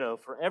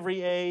 for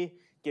every A,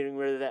 getting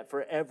rid of that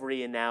for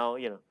every, and now,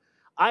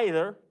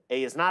 either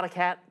A is not a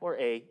cat or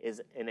A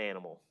is an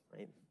animal,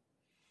 right?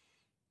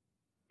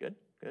 Good,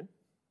 good.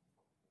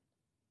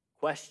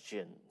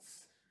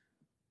 Questions?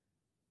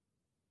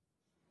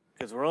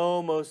 Because we're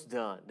almost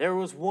done. There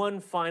was one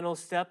final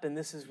step, and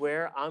this is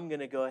where I'm going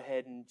to go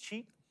ahead and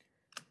cheat.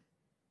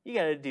 You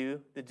got to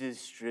do the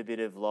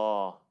distributive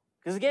law.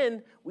 Because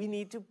again, we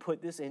need to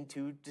put this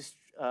into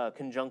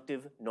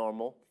conjunctive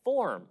normal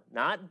form.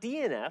 Not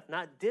DNF,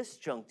 not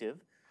disjunctive,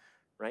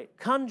 right?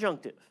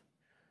 Conjunctive.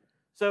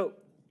 So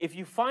if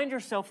you find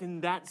yourself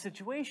in that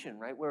situation,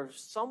 right, where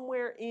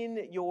somewhere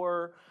in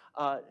your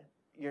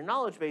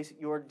knowledge base,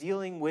 you're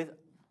dealing with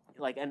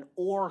like an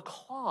or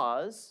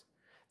clause,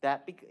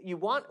 that you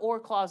want or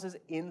clauses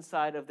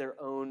inside of their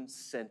own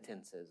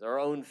sentences, or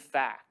own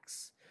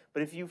facts.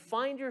 But if you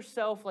find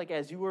yourself, like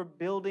as you were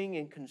building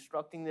and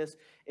constructing this,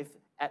 if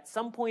at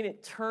some point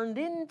it turned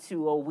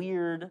into a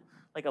weird,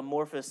 like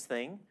amorphous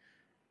thing,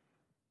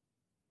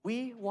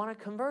 we want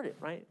to convert it,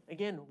 right?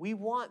 Again, we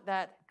want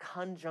that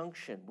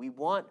conjunction. We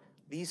want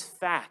these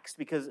facts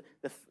because,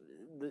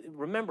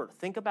 remember,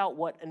 think about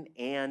what an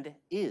and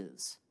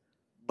is.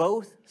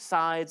 Both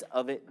sides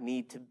of it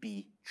need to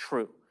be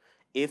true.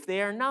 If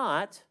they are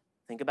not,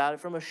 think about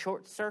it from a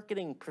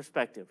short-circuiting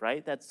perspective,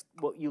 right? That's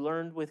what you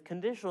learned with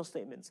conditional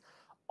statements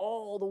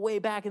all the way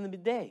back in the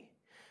day.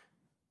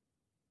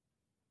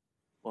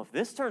 Well, if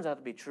this turns out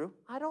to be true,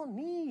 I don't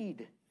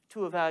need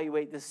to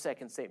evaluate this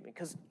second statement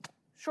because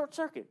short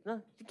circuit,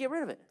 no, get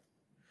rid of it.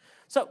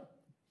 So,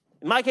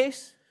 in my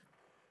case,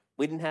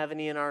 we didn't have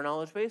any in our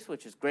knowledge base,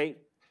 which is great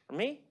for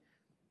me.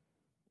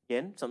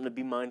 Again, something to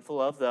be mindful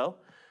of, though.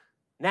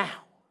 Now,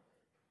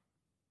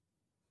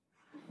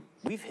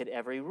 we've hit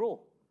every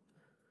rule.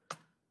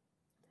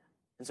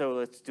 And so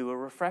let's do a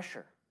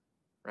refresher,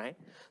 right?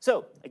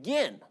 So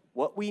again,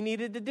 what we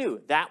needed to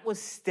do, that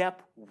was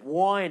step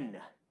one.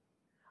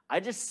 I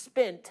just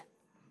spent,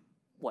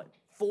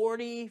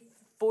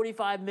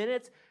 45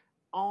 minutes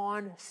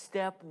on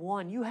step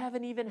one. You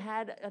haven't even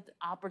had an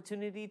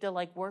opportunity to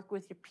like work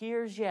with your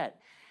peers yet.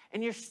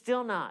 And you're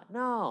still not.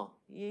 No,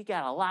 you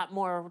got a lot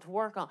more to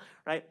work on,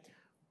 right?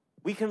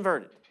 We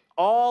converted.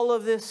 All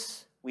of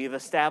this, we have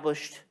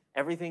established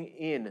everything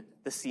in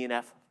the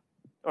CNF,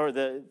 or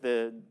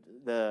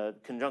the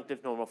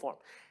conjunctive normal form.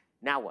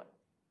 Now what?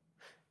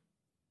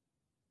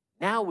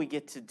 Now we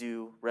get to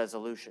do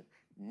resolution.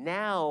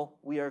 Now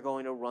we are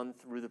going to run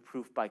through the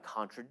proof by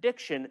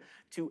contradiction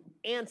to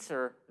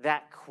answer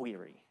that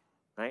query,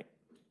 right?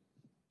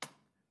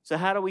 So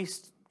how do we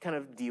kind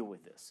of deal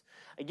with this?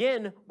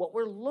 Again, what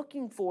we're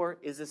looking for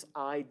is this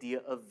idea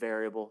of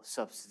variable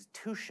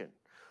substitution.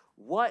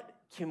 What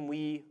can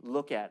we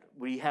look at?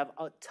 We have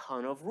a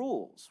ton of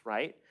rules,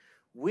 right?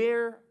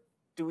 Where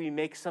do we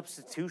make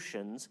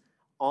substitutions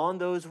on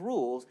those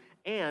rules,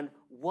 and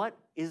what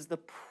is the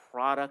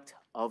product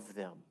of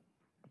them?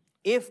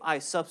 If I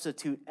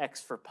substitute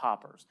X for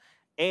Poppers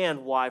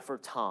and Y for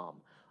Tom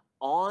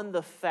on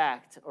the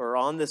fact, or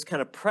on this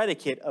kind of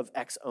predicate of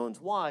X owns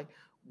Y,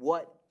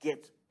 what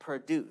gets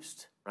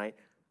produced, right?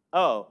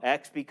 Oh,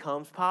 X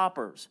becomes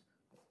Poppers.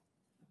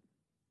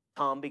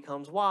 Tom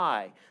becomes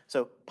Y.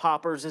 So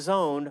Poppers is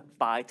owned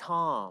by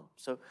Tom.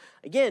 So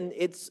again,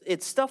 it's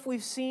stuff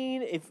we've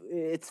seen,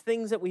 it's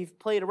things that we've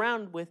played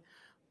around with,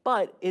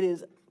 but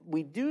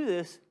we do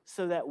this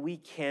so that we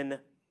can,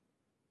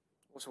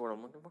 what's the word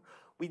I'm looking for?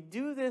 We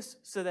do this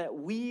so that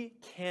we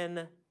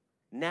can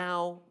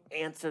now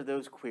answer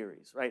those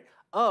queries, right?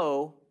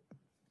 Oh,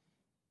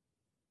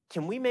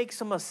 can we make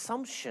some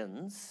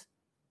assumptions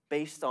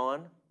based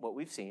on what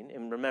we've seen?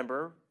 And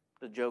remember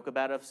the joke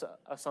about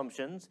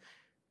assumptions,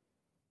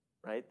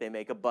 right? They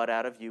make a butt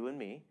out of you and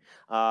me.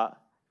 But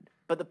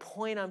the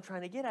point I'm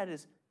trying to get at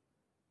is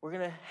we're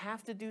going to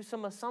have to do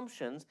some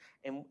assumptions.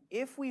 And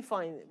if we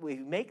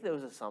make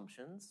those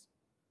assumptions,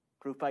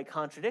 proof by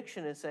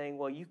contradiction is saying,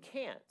 well, you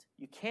can't.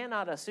 You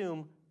cannot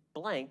assume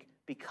blank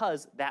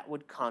because that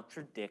would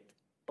contradict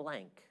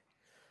blank,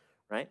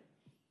 right?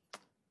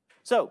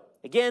 So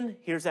again,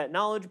 here's that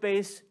knowledge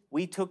base.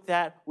 We took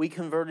that, we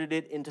converted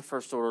it into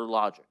first order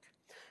logic.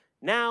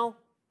 Now,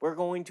 we're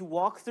going to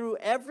walk through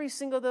every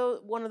single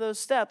one of those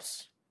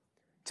steps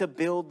to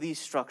build these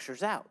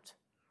structures out,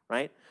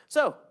 right?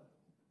 So,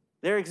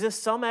 there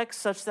exists some x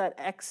such that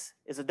x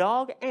is a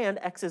dog and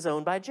x is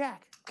owned by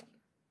Jack.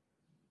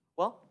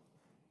 Well,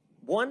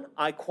 one,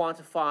 I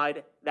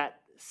quantified that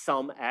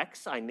some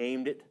x, I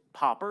named it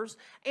poppers,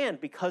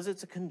 and because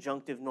it's a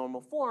conjunctive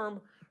normal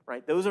form,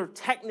 right, those are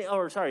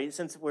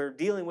since we're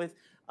dealing with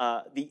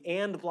the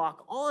and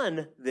block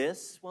on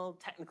this, well,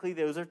 technically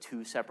those are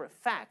two separate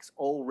facts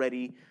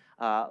already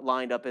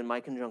lined up in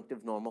my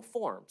conjunctive normal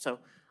form. So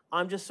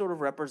I'm just sort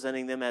of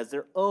representing them as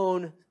their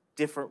own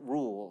different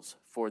rules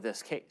for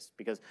this case,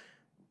 because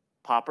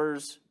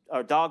poppers,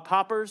 or dog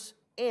poppers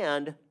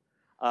and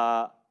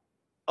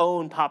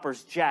own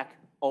poppers Jack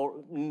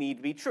all need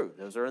to be true.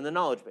 Those are in the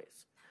knowledge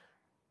base.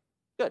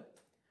 Good.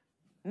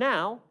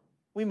 Now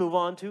we move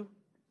on to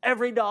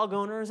every dog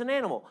owner is an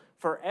animal.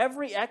 For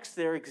every x,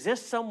 there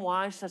exists some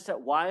y such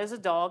that y is a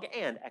dog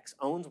and x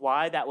owns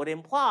y. That would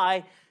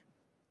imply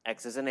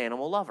x is an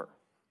animal lover.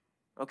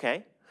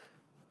 Okay.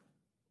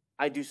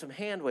 I do some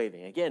hand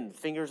waving. Again,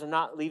 fingers are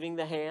not leaving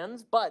the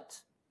hands,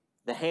 but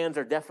the fingers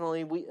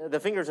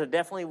are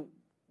definitely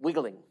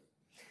wiggling,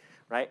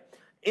 right?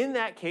 In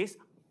that case,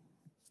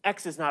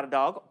 x is not a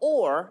dog,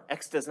 or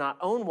x does not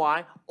own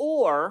y,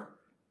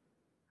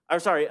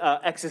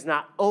 x is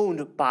not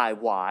owned by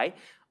y,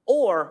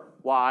 or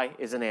y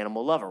is an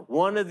animal lover.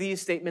 One of these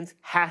statements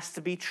has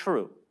to be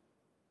true,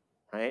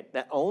 right?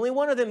 That only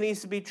one of them needs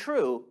to be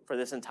true for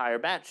this entire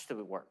batch to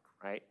work,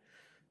 right?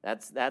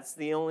 That's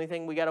the only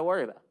thing we got to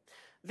worry about.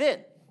 Then,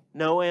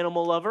 no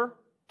animal lover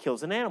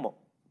kills an animal.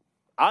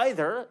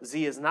 Either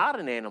Z is not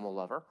an animal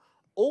lover,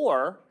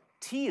 or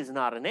T is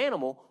not an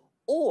animal,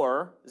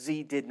 or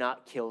Z did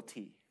not kill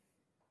T.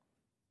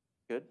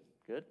 Good,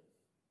 good.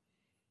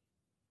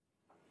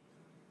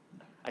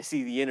 I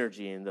see the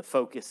energy and the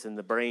focus and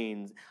the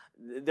brains.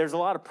 There's a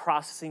lot of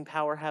processing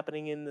power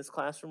happening in this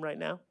classroom right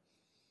now.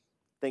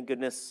 Thank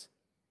goodness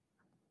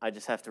I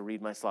just have to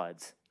read my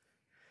slides.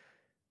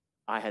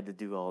 I had to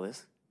do all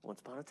this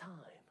once upon a time.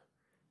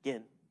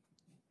 Again,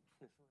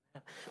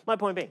 my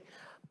point being,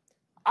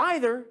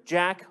 either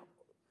Jack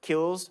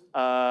kills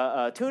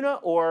tuna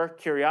or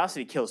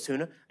curiosity kills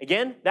tuna.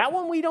 Again, that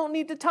one we don't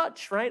need to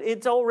touch, right?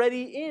 It's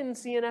already in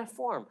CNF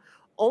form.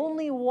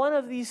 Only one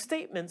of these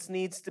statements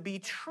needs to be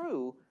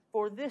true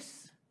for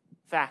this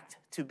fact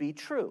to be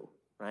true,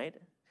 right?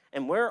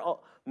 And we're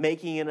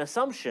making an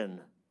assumption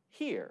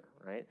here,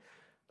 right?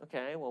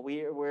 Okay, well,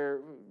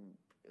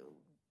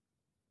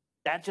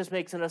 that just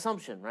makes an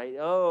assumption, right?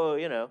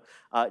 Oh,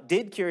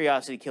 did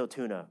curiosity kill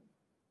tuna?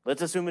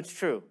 Let's assume it's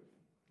true.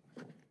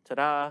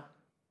 Ta-da.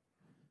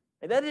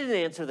 And that didn't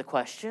answer the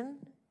question,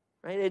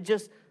 right?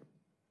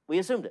 We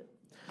assumed it.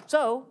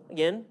 So,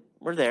 again,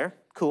 we're there.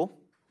 Cool.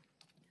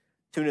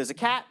 Tuna's a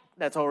cat.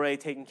 That's already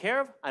taken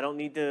care of. I don't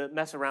need to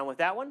mess around with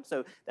that one.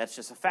 So that's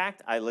just a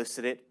fact. I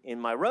listed it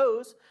in my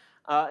rows.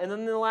 And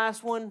then the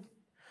last one,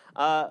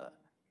 M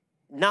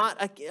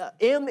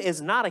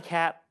is not a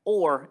cat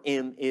or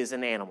M is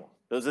an animal.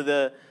 Those are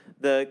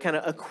the kind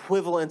of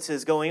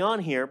equivalences going on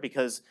here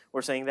because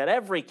we're saying that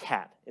every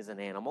cat is an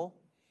animal.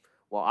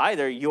 Well,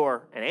 either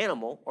you're an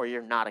animal or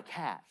you're not a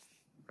cat,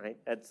 right?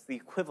 That's the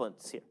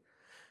equivalence here.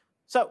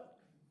 So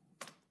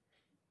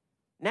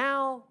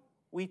now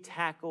we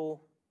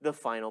tackle the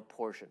final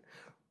portion.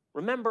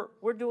 Remember,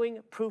 we're doing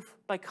proof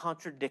by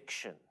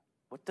contradiction.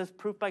 What does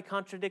proof by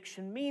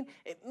contradiction mean?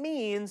 It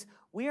means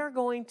we are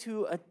going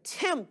to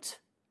attempt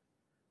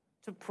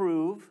to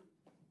prove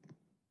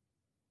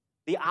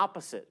the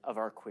opposite of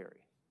our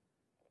query.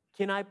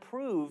 Can I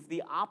prove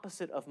the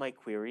opposite of my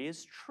query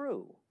is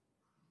true,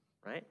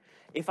 right?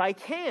 If I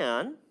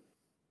can,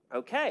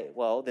 okay,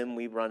 well, then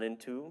we run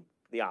into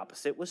the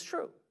opposite was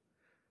true.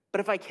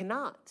 But if I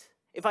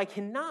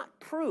cannot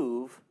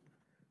prove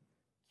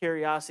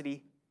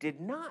curiosity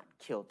did not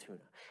kill tuna.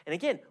 And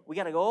again, we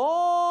got to go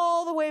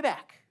all the way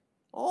back.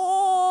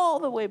 All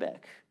the way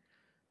back.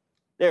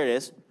 There it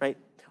is, right?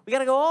 We got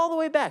to go all the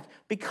way back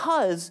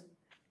because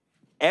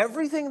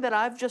everything that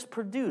I've just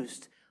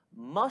produced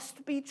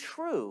must be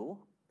true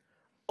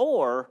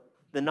or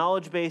the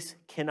knowledge base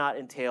cannot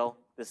entail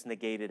this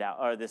negated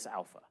or this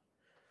alpha.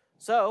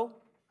 So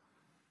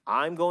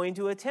I'm going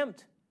to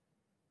attempt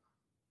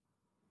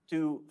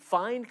to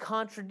find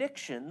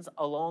contradictions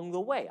along the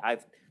way.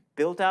 I've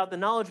built out the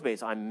knowledge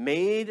base. I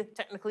made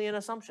technically an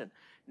assumption.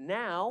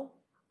 Now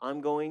I'm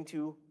going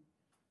to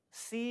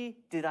see,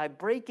 did I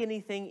break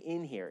anything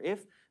in here?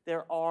 If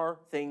there are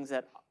things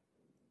that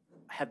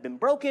have been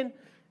broken,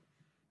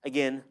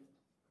 again,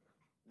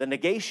 the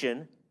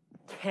negation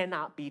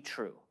cannot be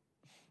true,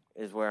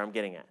 is where I'm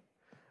getting at.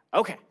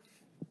 Okay,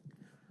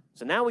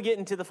 so now we get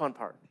into the fun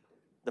part.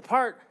 The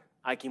part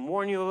I can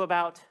warn you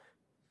about.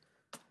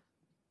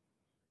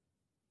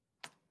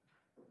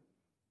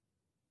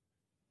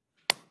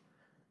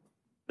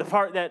 The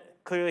part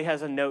that clearly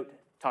has a note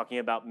talking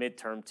about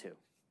midterm 2.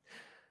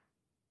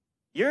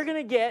 You're going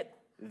to get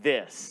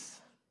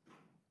this.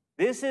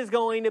 This is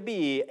going to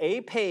be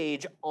a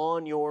page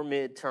on your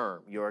midterm.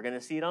 You're going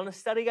to see it on a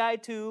study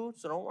guide too,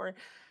 so don't worry.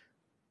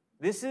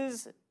 This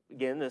is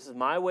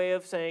my way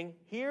of saying,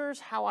 here's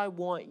how I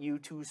want you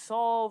to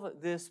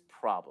solve this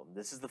problem.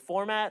 This is the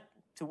format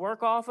to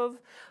work off of.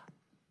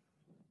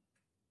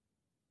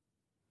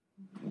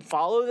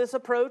 Follow this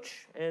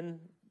approach, and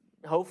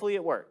hopefully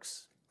it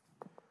works.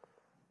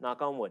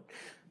 Knock on wood.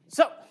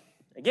 So,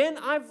 again,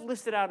 I've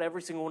listed out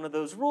every single one of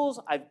those rules.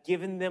 I've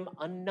given them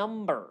a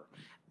number.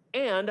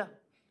 And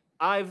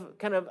I've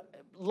kind of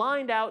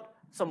lined out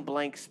some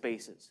blank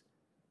spaces.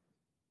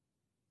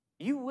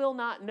 You will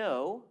not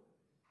know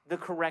the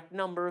correct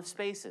number of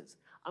spaces.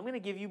 I'm going to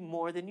give you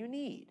more than you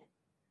need.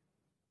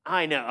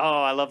 I know.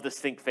 Oh, I love the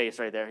stink face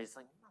right there. He's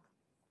like,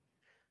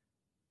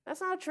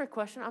 that's not a trick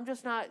question. I'm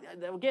just not,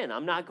 again,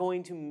 I'm not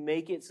going to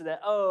make it so that,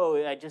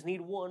 oh, I just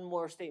need one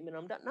more statement,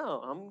 I'm done.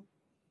 No,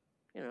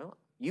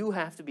 you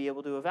have to be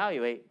able to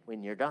evaluate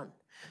when you're done.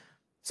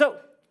 So,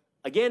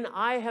 again,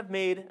 I have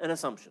made an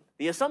assumption.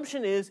 The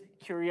assumption is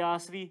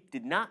curiosity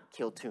did not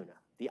kill tuna.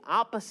 The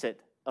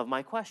opposite of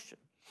my question.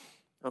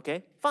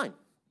 Okay, fine.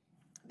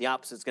 The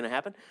opposite's going to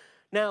happen.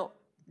 Now,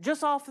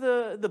 just off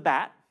the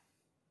bat,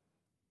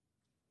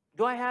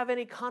 do I have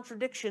any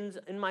contradictions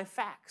in my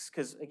facts?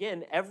 Because,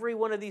 again, every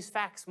one of these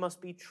facts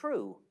must be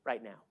true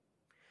right now.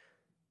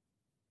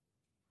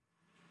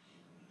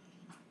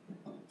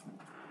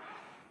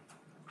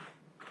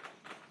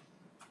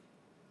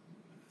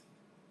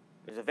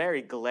 There's a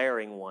very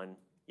glaring one.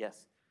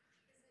 Yes?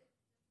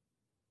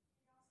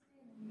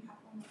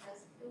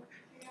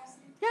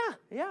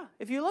 Yeah.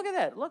 If you look at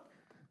that, look,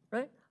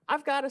 right?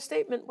 I've got a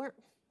statement. Where?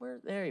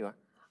 There you are.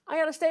 I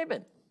got a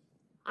statement.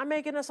 I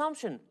make an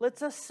assumption.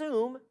 Let's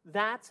assume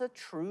that's a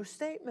true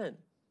statement.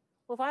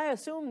 Well, if I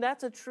assume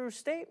that's a true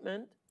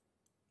statement,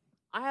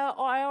 I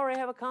already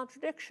have a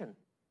contradiction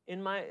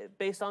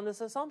based on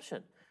this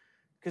assumption.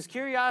 Because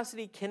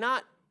curiosity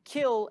cannot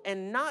kill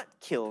and not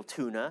kill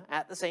tuna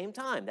at the same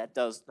time. That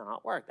does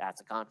not work. That's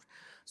a contradiction.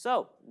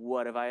 So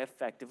what have I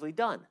effectively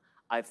done?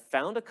 I've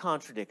found a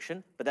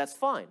contradiction, but that's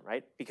fine,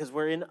 right? Because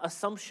we're in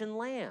assumption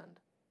land.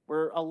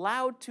 We're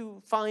allowed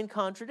to find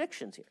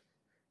contradictions here.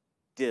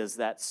 Does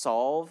that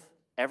solve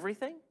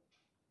everything?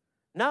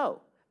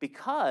 No,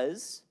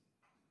 because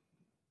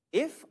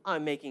if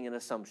I'm making an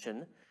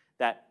assumption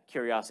that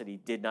curiosity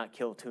did not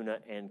kill tuna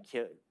and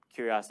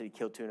curiosity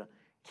killed tuna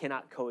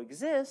cannot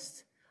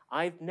coexist,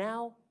 I've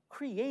now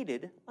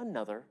created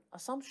another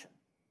assumption.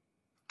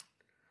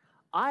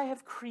 I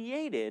have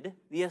created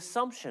the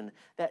assumption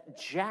that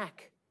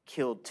Jack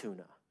killed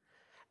tuna.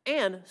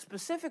 And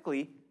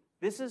specifically,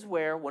 this is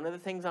where one of the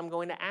things I'm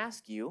going to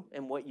ask you,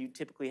 and what you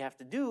typically have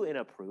to do in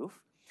a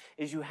proof,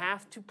 is you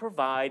have to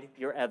provide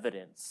your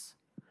evidence.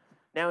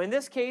 Now, in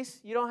this case,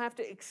 you don't have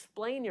to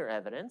explain your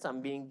evidence.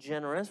 I'm being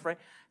generous, right?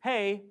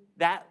 Hey,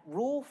 that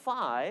Rule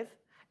 5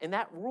 and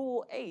that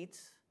Rule 8,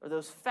 or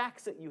those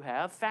facts that you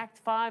have, Fact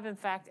 5 and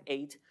Fact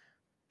 8,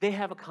 they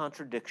have a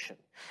contradiction.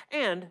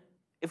 And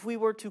if we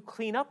were to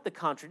clean up the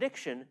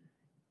contradiction,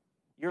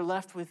 you're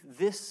left with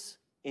this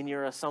in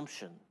your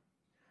assumption.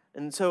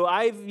 And so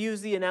I've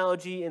used the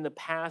analogy in the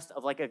past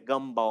of like a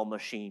gumball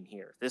machine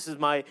here. This is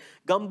my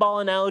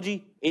gumball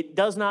analogy. It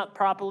does not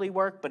properly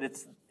work, but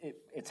it's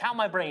how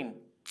my brain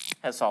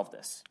has solved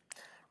this,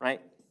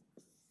 right?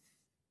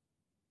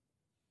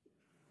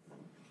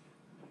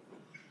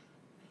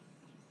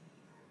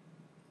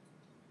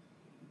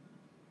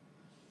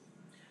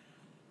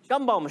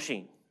 Gumball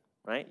machine,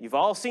 right? You've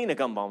all seen a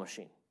gumball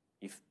machine.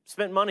 You've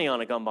spent money on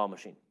a gumball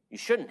machine. You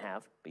shouldn't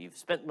have, but you've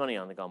spent money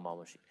on the gumball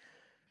machine.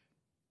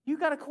 You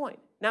got a coin.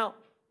 Now,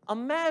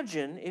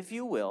 imagine, if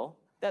you will,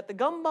 that the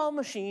gumball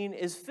machine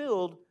is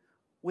filled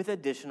with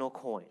additional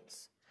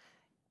coins.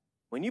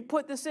 When you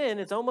put this in,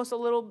 it's almost a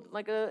little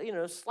like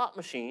a slot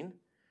machine.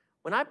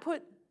 When I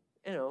put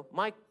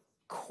my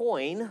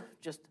coin,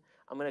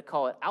 I'm going to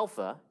call it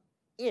alpha,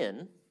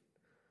 in,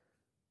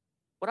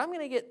 what I'm going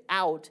to get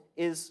out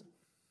is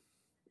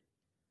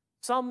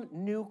some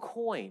new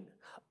coin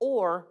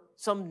or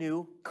some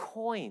new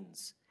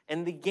coins.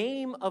 And the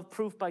game of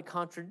proof by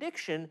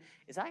contradiction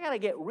is I got to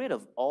get rid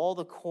of all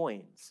the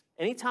coins.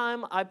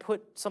 Anytime I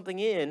put something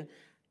in,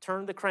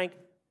 turn the crank,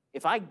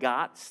 if I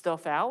got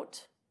stuff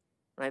out,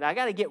 right, I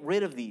got to get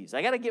rid of these.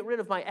 I got to get rid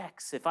of my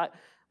X.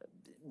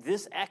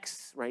 This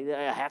X, right,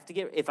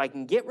 if I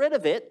can get rid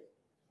of it,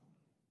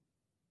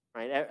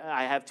 right,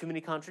 I have too many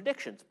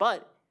contradictions. But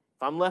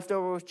if I'm left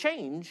over with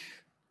change,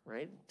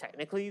 right,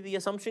 technically the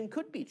assumption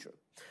could be true.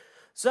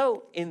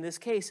 So in this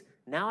case,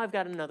 now I've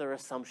got another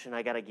assumption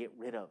I got to get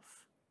rid of,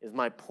 is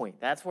my point.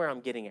 That's where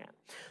I'm getting at.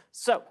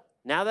 So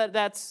now that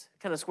that's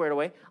kind of squared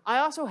away, I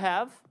also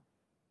have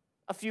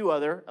a few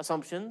other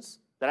assumptions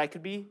that I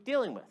could be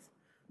dealing with.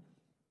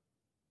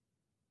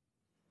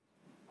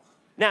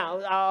 Now,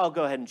 I'll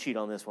go ahead and cheat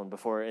on this one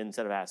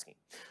instead of asking.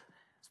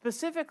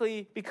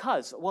 Specifically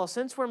because, well,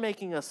 since we're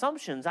making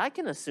assumptions, I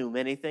can assume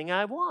anything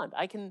I want.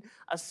 I can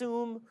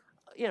assume,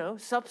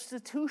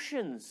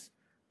 substitutions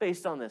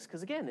based on this.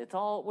 Because again,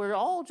 we're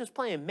all just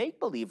playing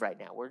make-believe right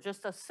now. We're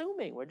just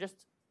assuming.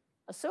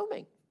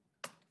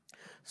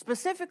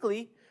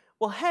 Specifically,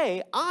 well,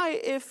 hey,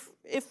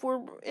 if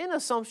we're in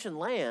assumption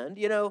land,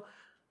 you know,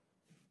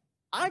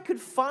 I could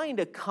find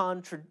a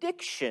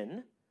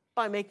contradiction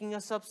by making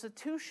a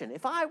substitution.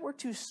 If I were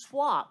to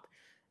swap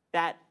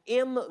that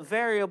M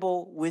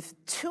variable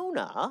with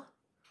tuna,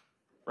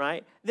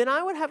 right, then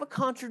I would have a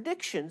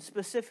contradiction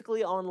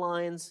specifically on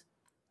lines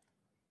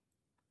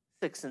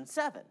 6 and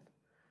 7.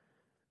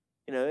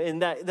 You know,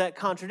 and that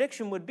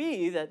contradiction would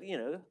be that, you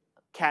know,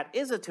 cat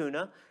is a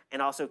tuna,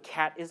 and also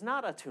cat is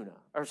not a tuna.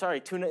 Or sorry,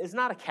 tuna is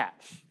not a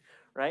cat,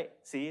 right?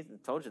 See, I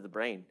told you the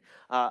brain.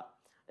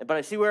 But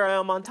I see where I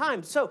am on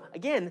time. So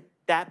again,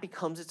 that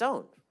becomes its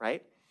own,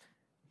 right?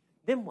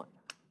 Then what?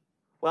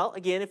 Well,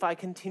 again, if I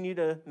continue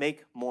to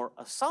make more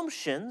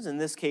assumptions, in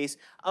this case,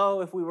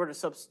 oh, if we were to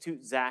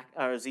substitute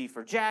Z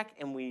for Jack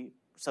and we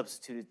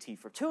substituted T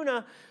for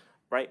tuna,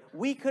 right,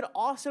 we could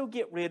also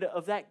get rid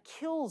of that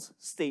kills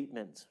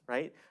statement,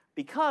 right?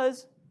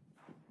 Because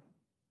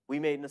we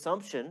made an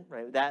assumption,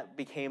 right? That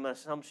became an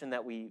assumption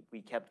that we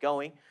kept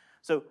going.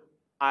 So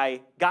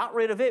I got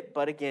rid of it,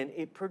 but again,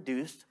 it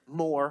produced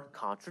more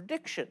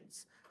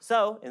contradictions.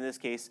 So in this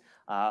case,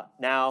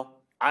 now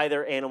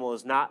either animal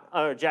is not,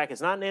 or Jack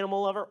is not an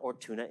animal lover, or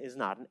tuna is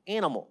not an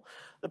animal.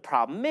 The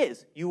problem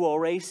is, you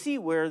already see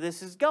where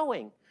this is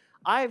going.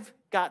 I've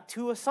got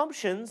two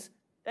assumptions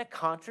that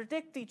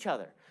contradict each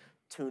other.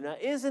 Tuna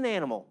is an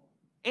animal,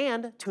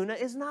 and tuna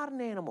is not an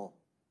animal.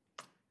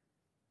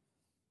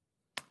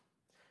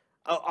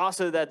 Oh,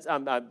 also, that's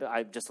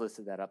I just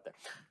listed that up there.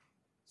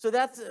 So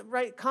that's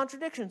right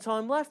contradiction. So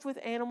I'm left with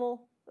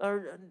animal,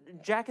 or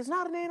Jack is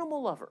not an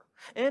animal lover.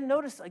 And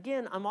notice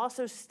again, I'm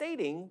also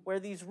stating where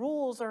these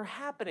rules are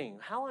happening,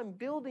 how I'm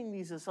building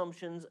these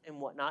assumptions and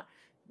whatnot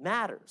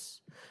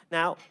matters.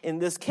 Now, in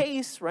this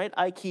case, right,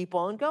 I keep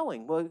on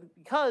going. Well,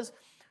 because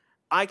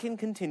I can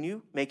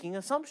continue making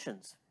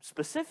assumptions.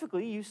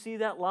 Specifically, you see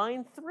that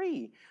line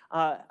 3.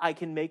 I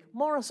can make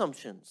more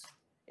assumptions.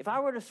 If I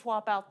were to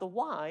swap out the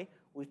Y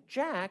with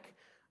Jack,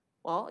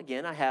 well,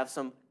 again, I have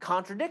some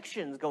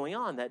contradictions going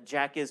on, that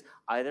Jack is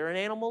either an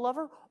animal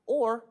lover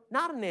or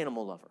not an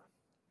animal lover.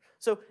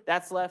 So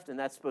that's left, and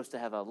that's supposed to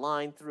have a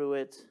line through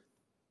it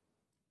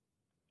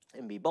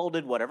and be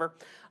bolded, whatever.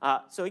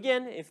 So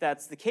again, if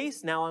that's the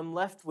case, now I'm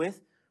left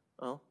with,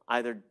 well,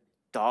 either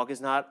dog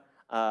is not,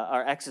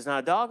 or X is not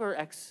a dog, or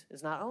X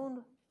is not owned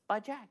by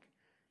Jack.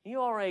 You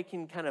already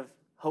can kind of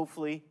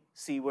hopefully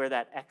see where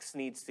that X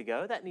needs to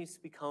go. That needs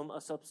to become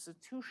a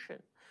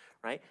substitution,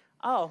 right?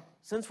 Oh,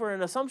 since we're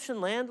in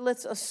assumption land,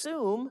 let's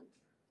assume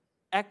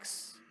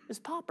X is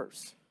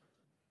Poppers.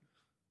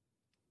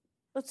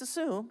 Let's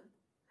assume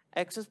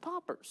X is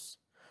Poppers.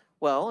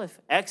 Well, if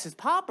X is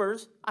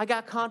Poppers, I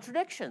got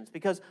contradictions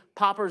because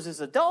Poppers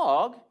is a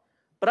dog,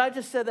 but I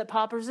just said that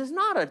Poppers is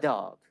not a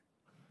dog.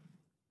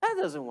 That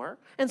doesn't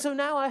work. And so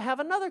now I have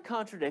another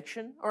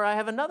contradiction, or I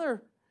have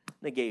another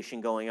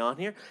negation going on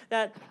here,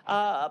 that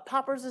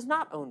Poppers is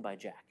not owned by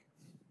Jack.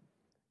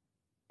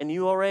 And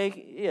you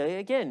already,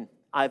 again,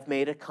 I've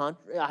made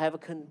I have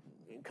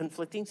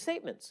conflicting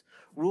statements.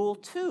 Rule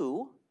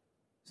 2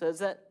 says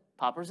that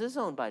Poppers is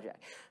owned by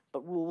Jack,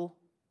 but Rule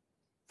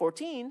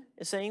 14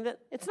 is saying that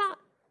it's not.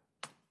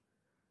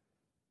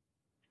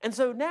 And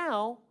so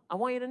now I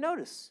want you to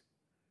notice,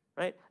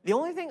 right? The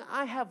only thing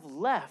I have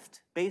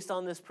left based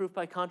on this proof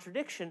by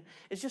contradiction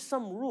is just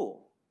some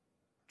rule.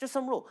 Just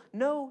some rule.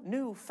 No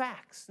new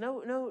facts.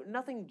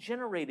 Nothing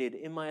generated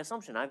in my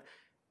assumption. I've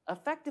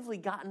effectively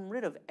gotten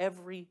rid of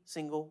every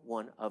single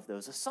one of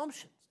those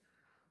assumptions.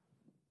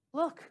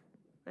 Look,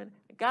 I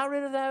got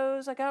rid of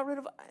those.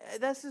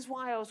 This is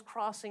why I was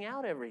crossing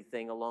out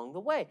everything along the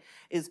way,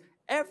 is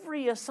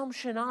every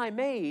assumption I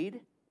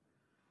made,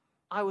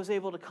 I was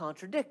able to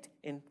contradict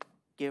and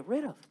get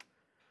rid of.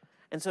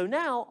 And so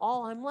now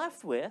all I'm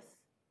left with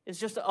is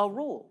just a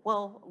rule.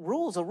 Well,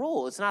 rule's a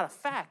rule. It's not a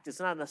fact. It's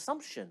not an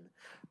assumption,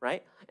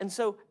 right? And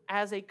so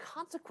as a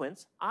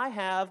consequence, I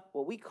have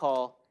what we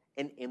call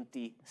an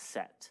empty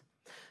set.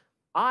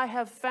 I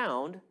have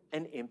found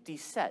an empty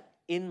set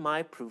in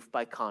my proof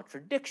by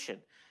contradiction.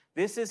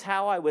 This is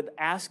how I would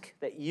ask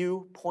that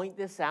you point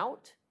this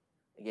out,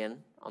 again,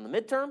 on the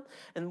midterm.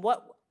 And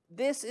what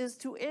this is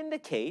to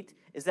indicate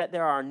is that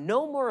there are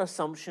no more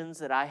assumptions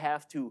that I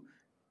have to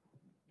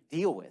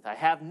deal with. I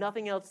have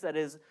nothing else that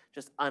is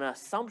just an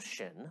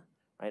assumption,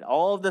 right?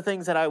 All of the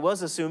things that I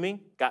was assuming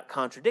got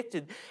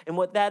contradicted. And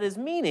what that is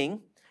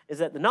meaning is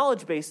that the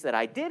knowledge base that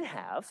I did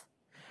have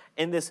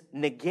and this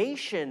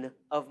negation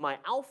of my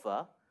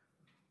alpha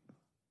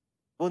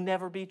will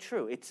never be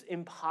true. It's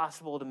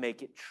impossible to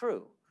make it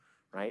true,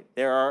 right?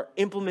 There are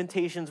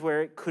implementations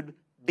where it could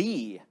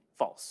be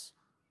false.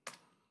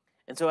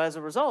 And so as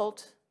a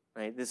result,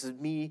 right, this is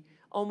me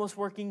almost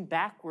working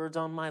backwards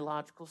on my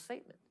logical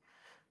statement.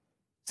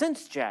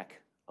 Since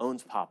Jack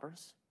owns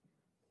Poppers,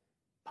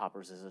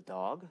 Poppers is a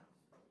dog,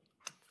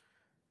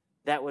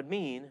 that would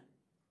mean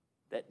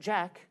that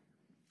Jack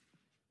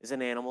is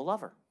an animal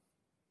lover.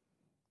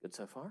 Good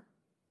so far?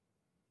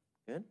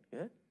 Good,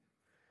 good.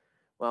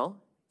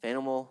 Well,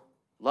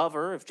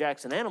 if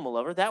Jack's an animal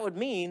lover, that would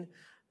mean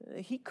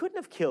he couldn't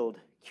have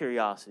killed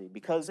curiosity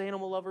because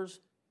animal lovers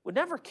would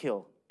never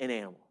kill an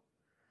animal.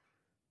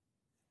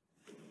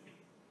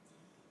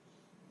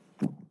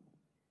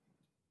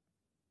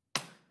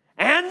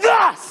 And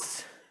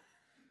thus,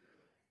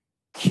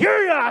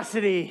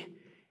 curiosity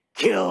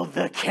killed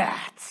the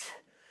cat.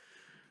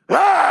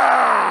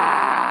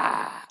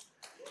 Ah!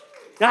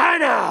 I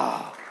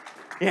know.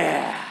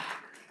 Yeah.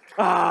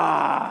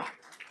 Ah.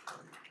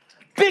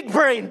 Big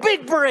brain,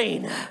 big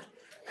brain.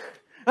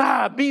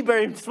 Ah, be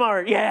very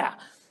smart, yeah.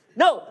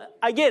 No,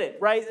 I get it,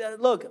 right?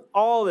 Look,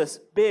 all this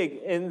big,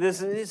 and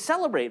this is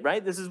celebrate,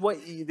 right? This is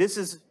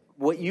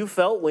what you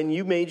felt when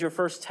you made your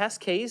first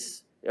test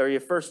case or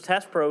your first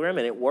test program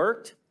and it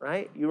worked,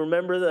 right? You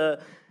remember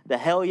the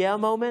hell yeah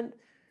moment?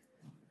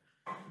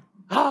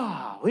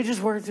 Ah, we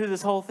just worked through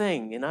this whole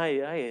thing, and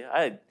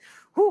a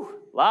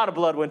lot of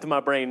blood went to my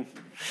brain.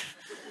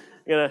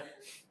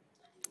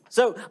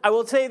 So I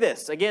will say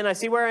this. Again, I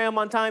see where I am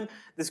on time.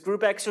 This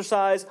group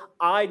exercise,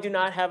 I do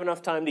not have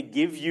enough time to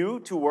give you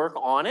to work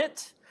on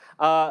it.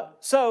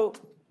 So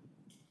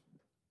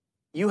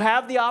you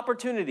have the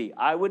opportunity.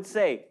 I would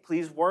say,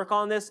 please work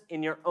on this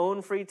in your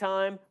own free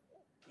time,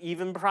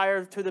 even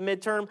prior to the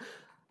midterm.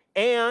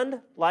 And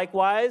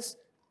likewise,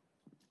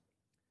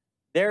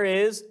 there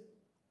is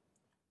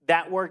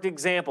that worked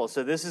example.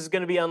 So this is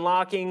going to be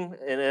unlocking,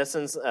 in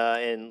essence,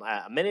 in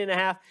a minute and a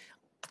half.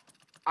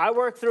 I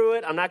worked through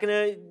it. I'm not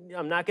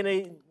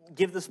gonna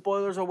give the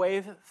spoilers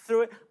away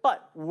through it,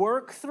 but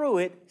work through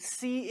it.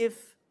 See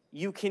if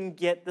you can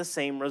get the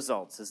same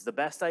results. It's the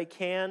best I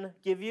can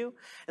give you.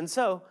 And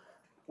so,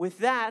 with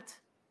that,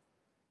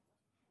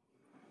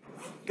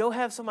 go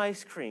have some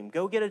ice cream.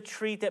 Go get a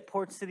treat at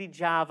Port City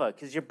Java,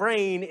 because your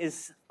brain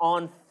is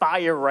on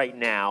fire right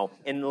now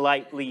and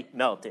lightly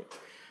melted.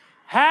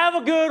 Have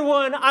a good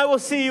one. I will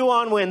see you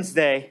on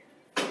Wednesday.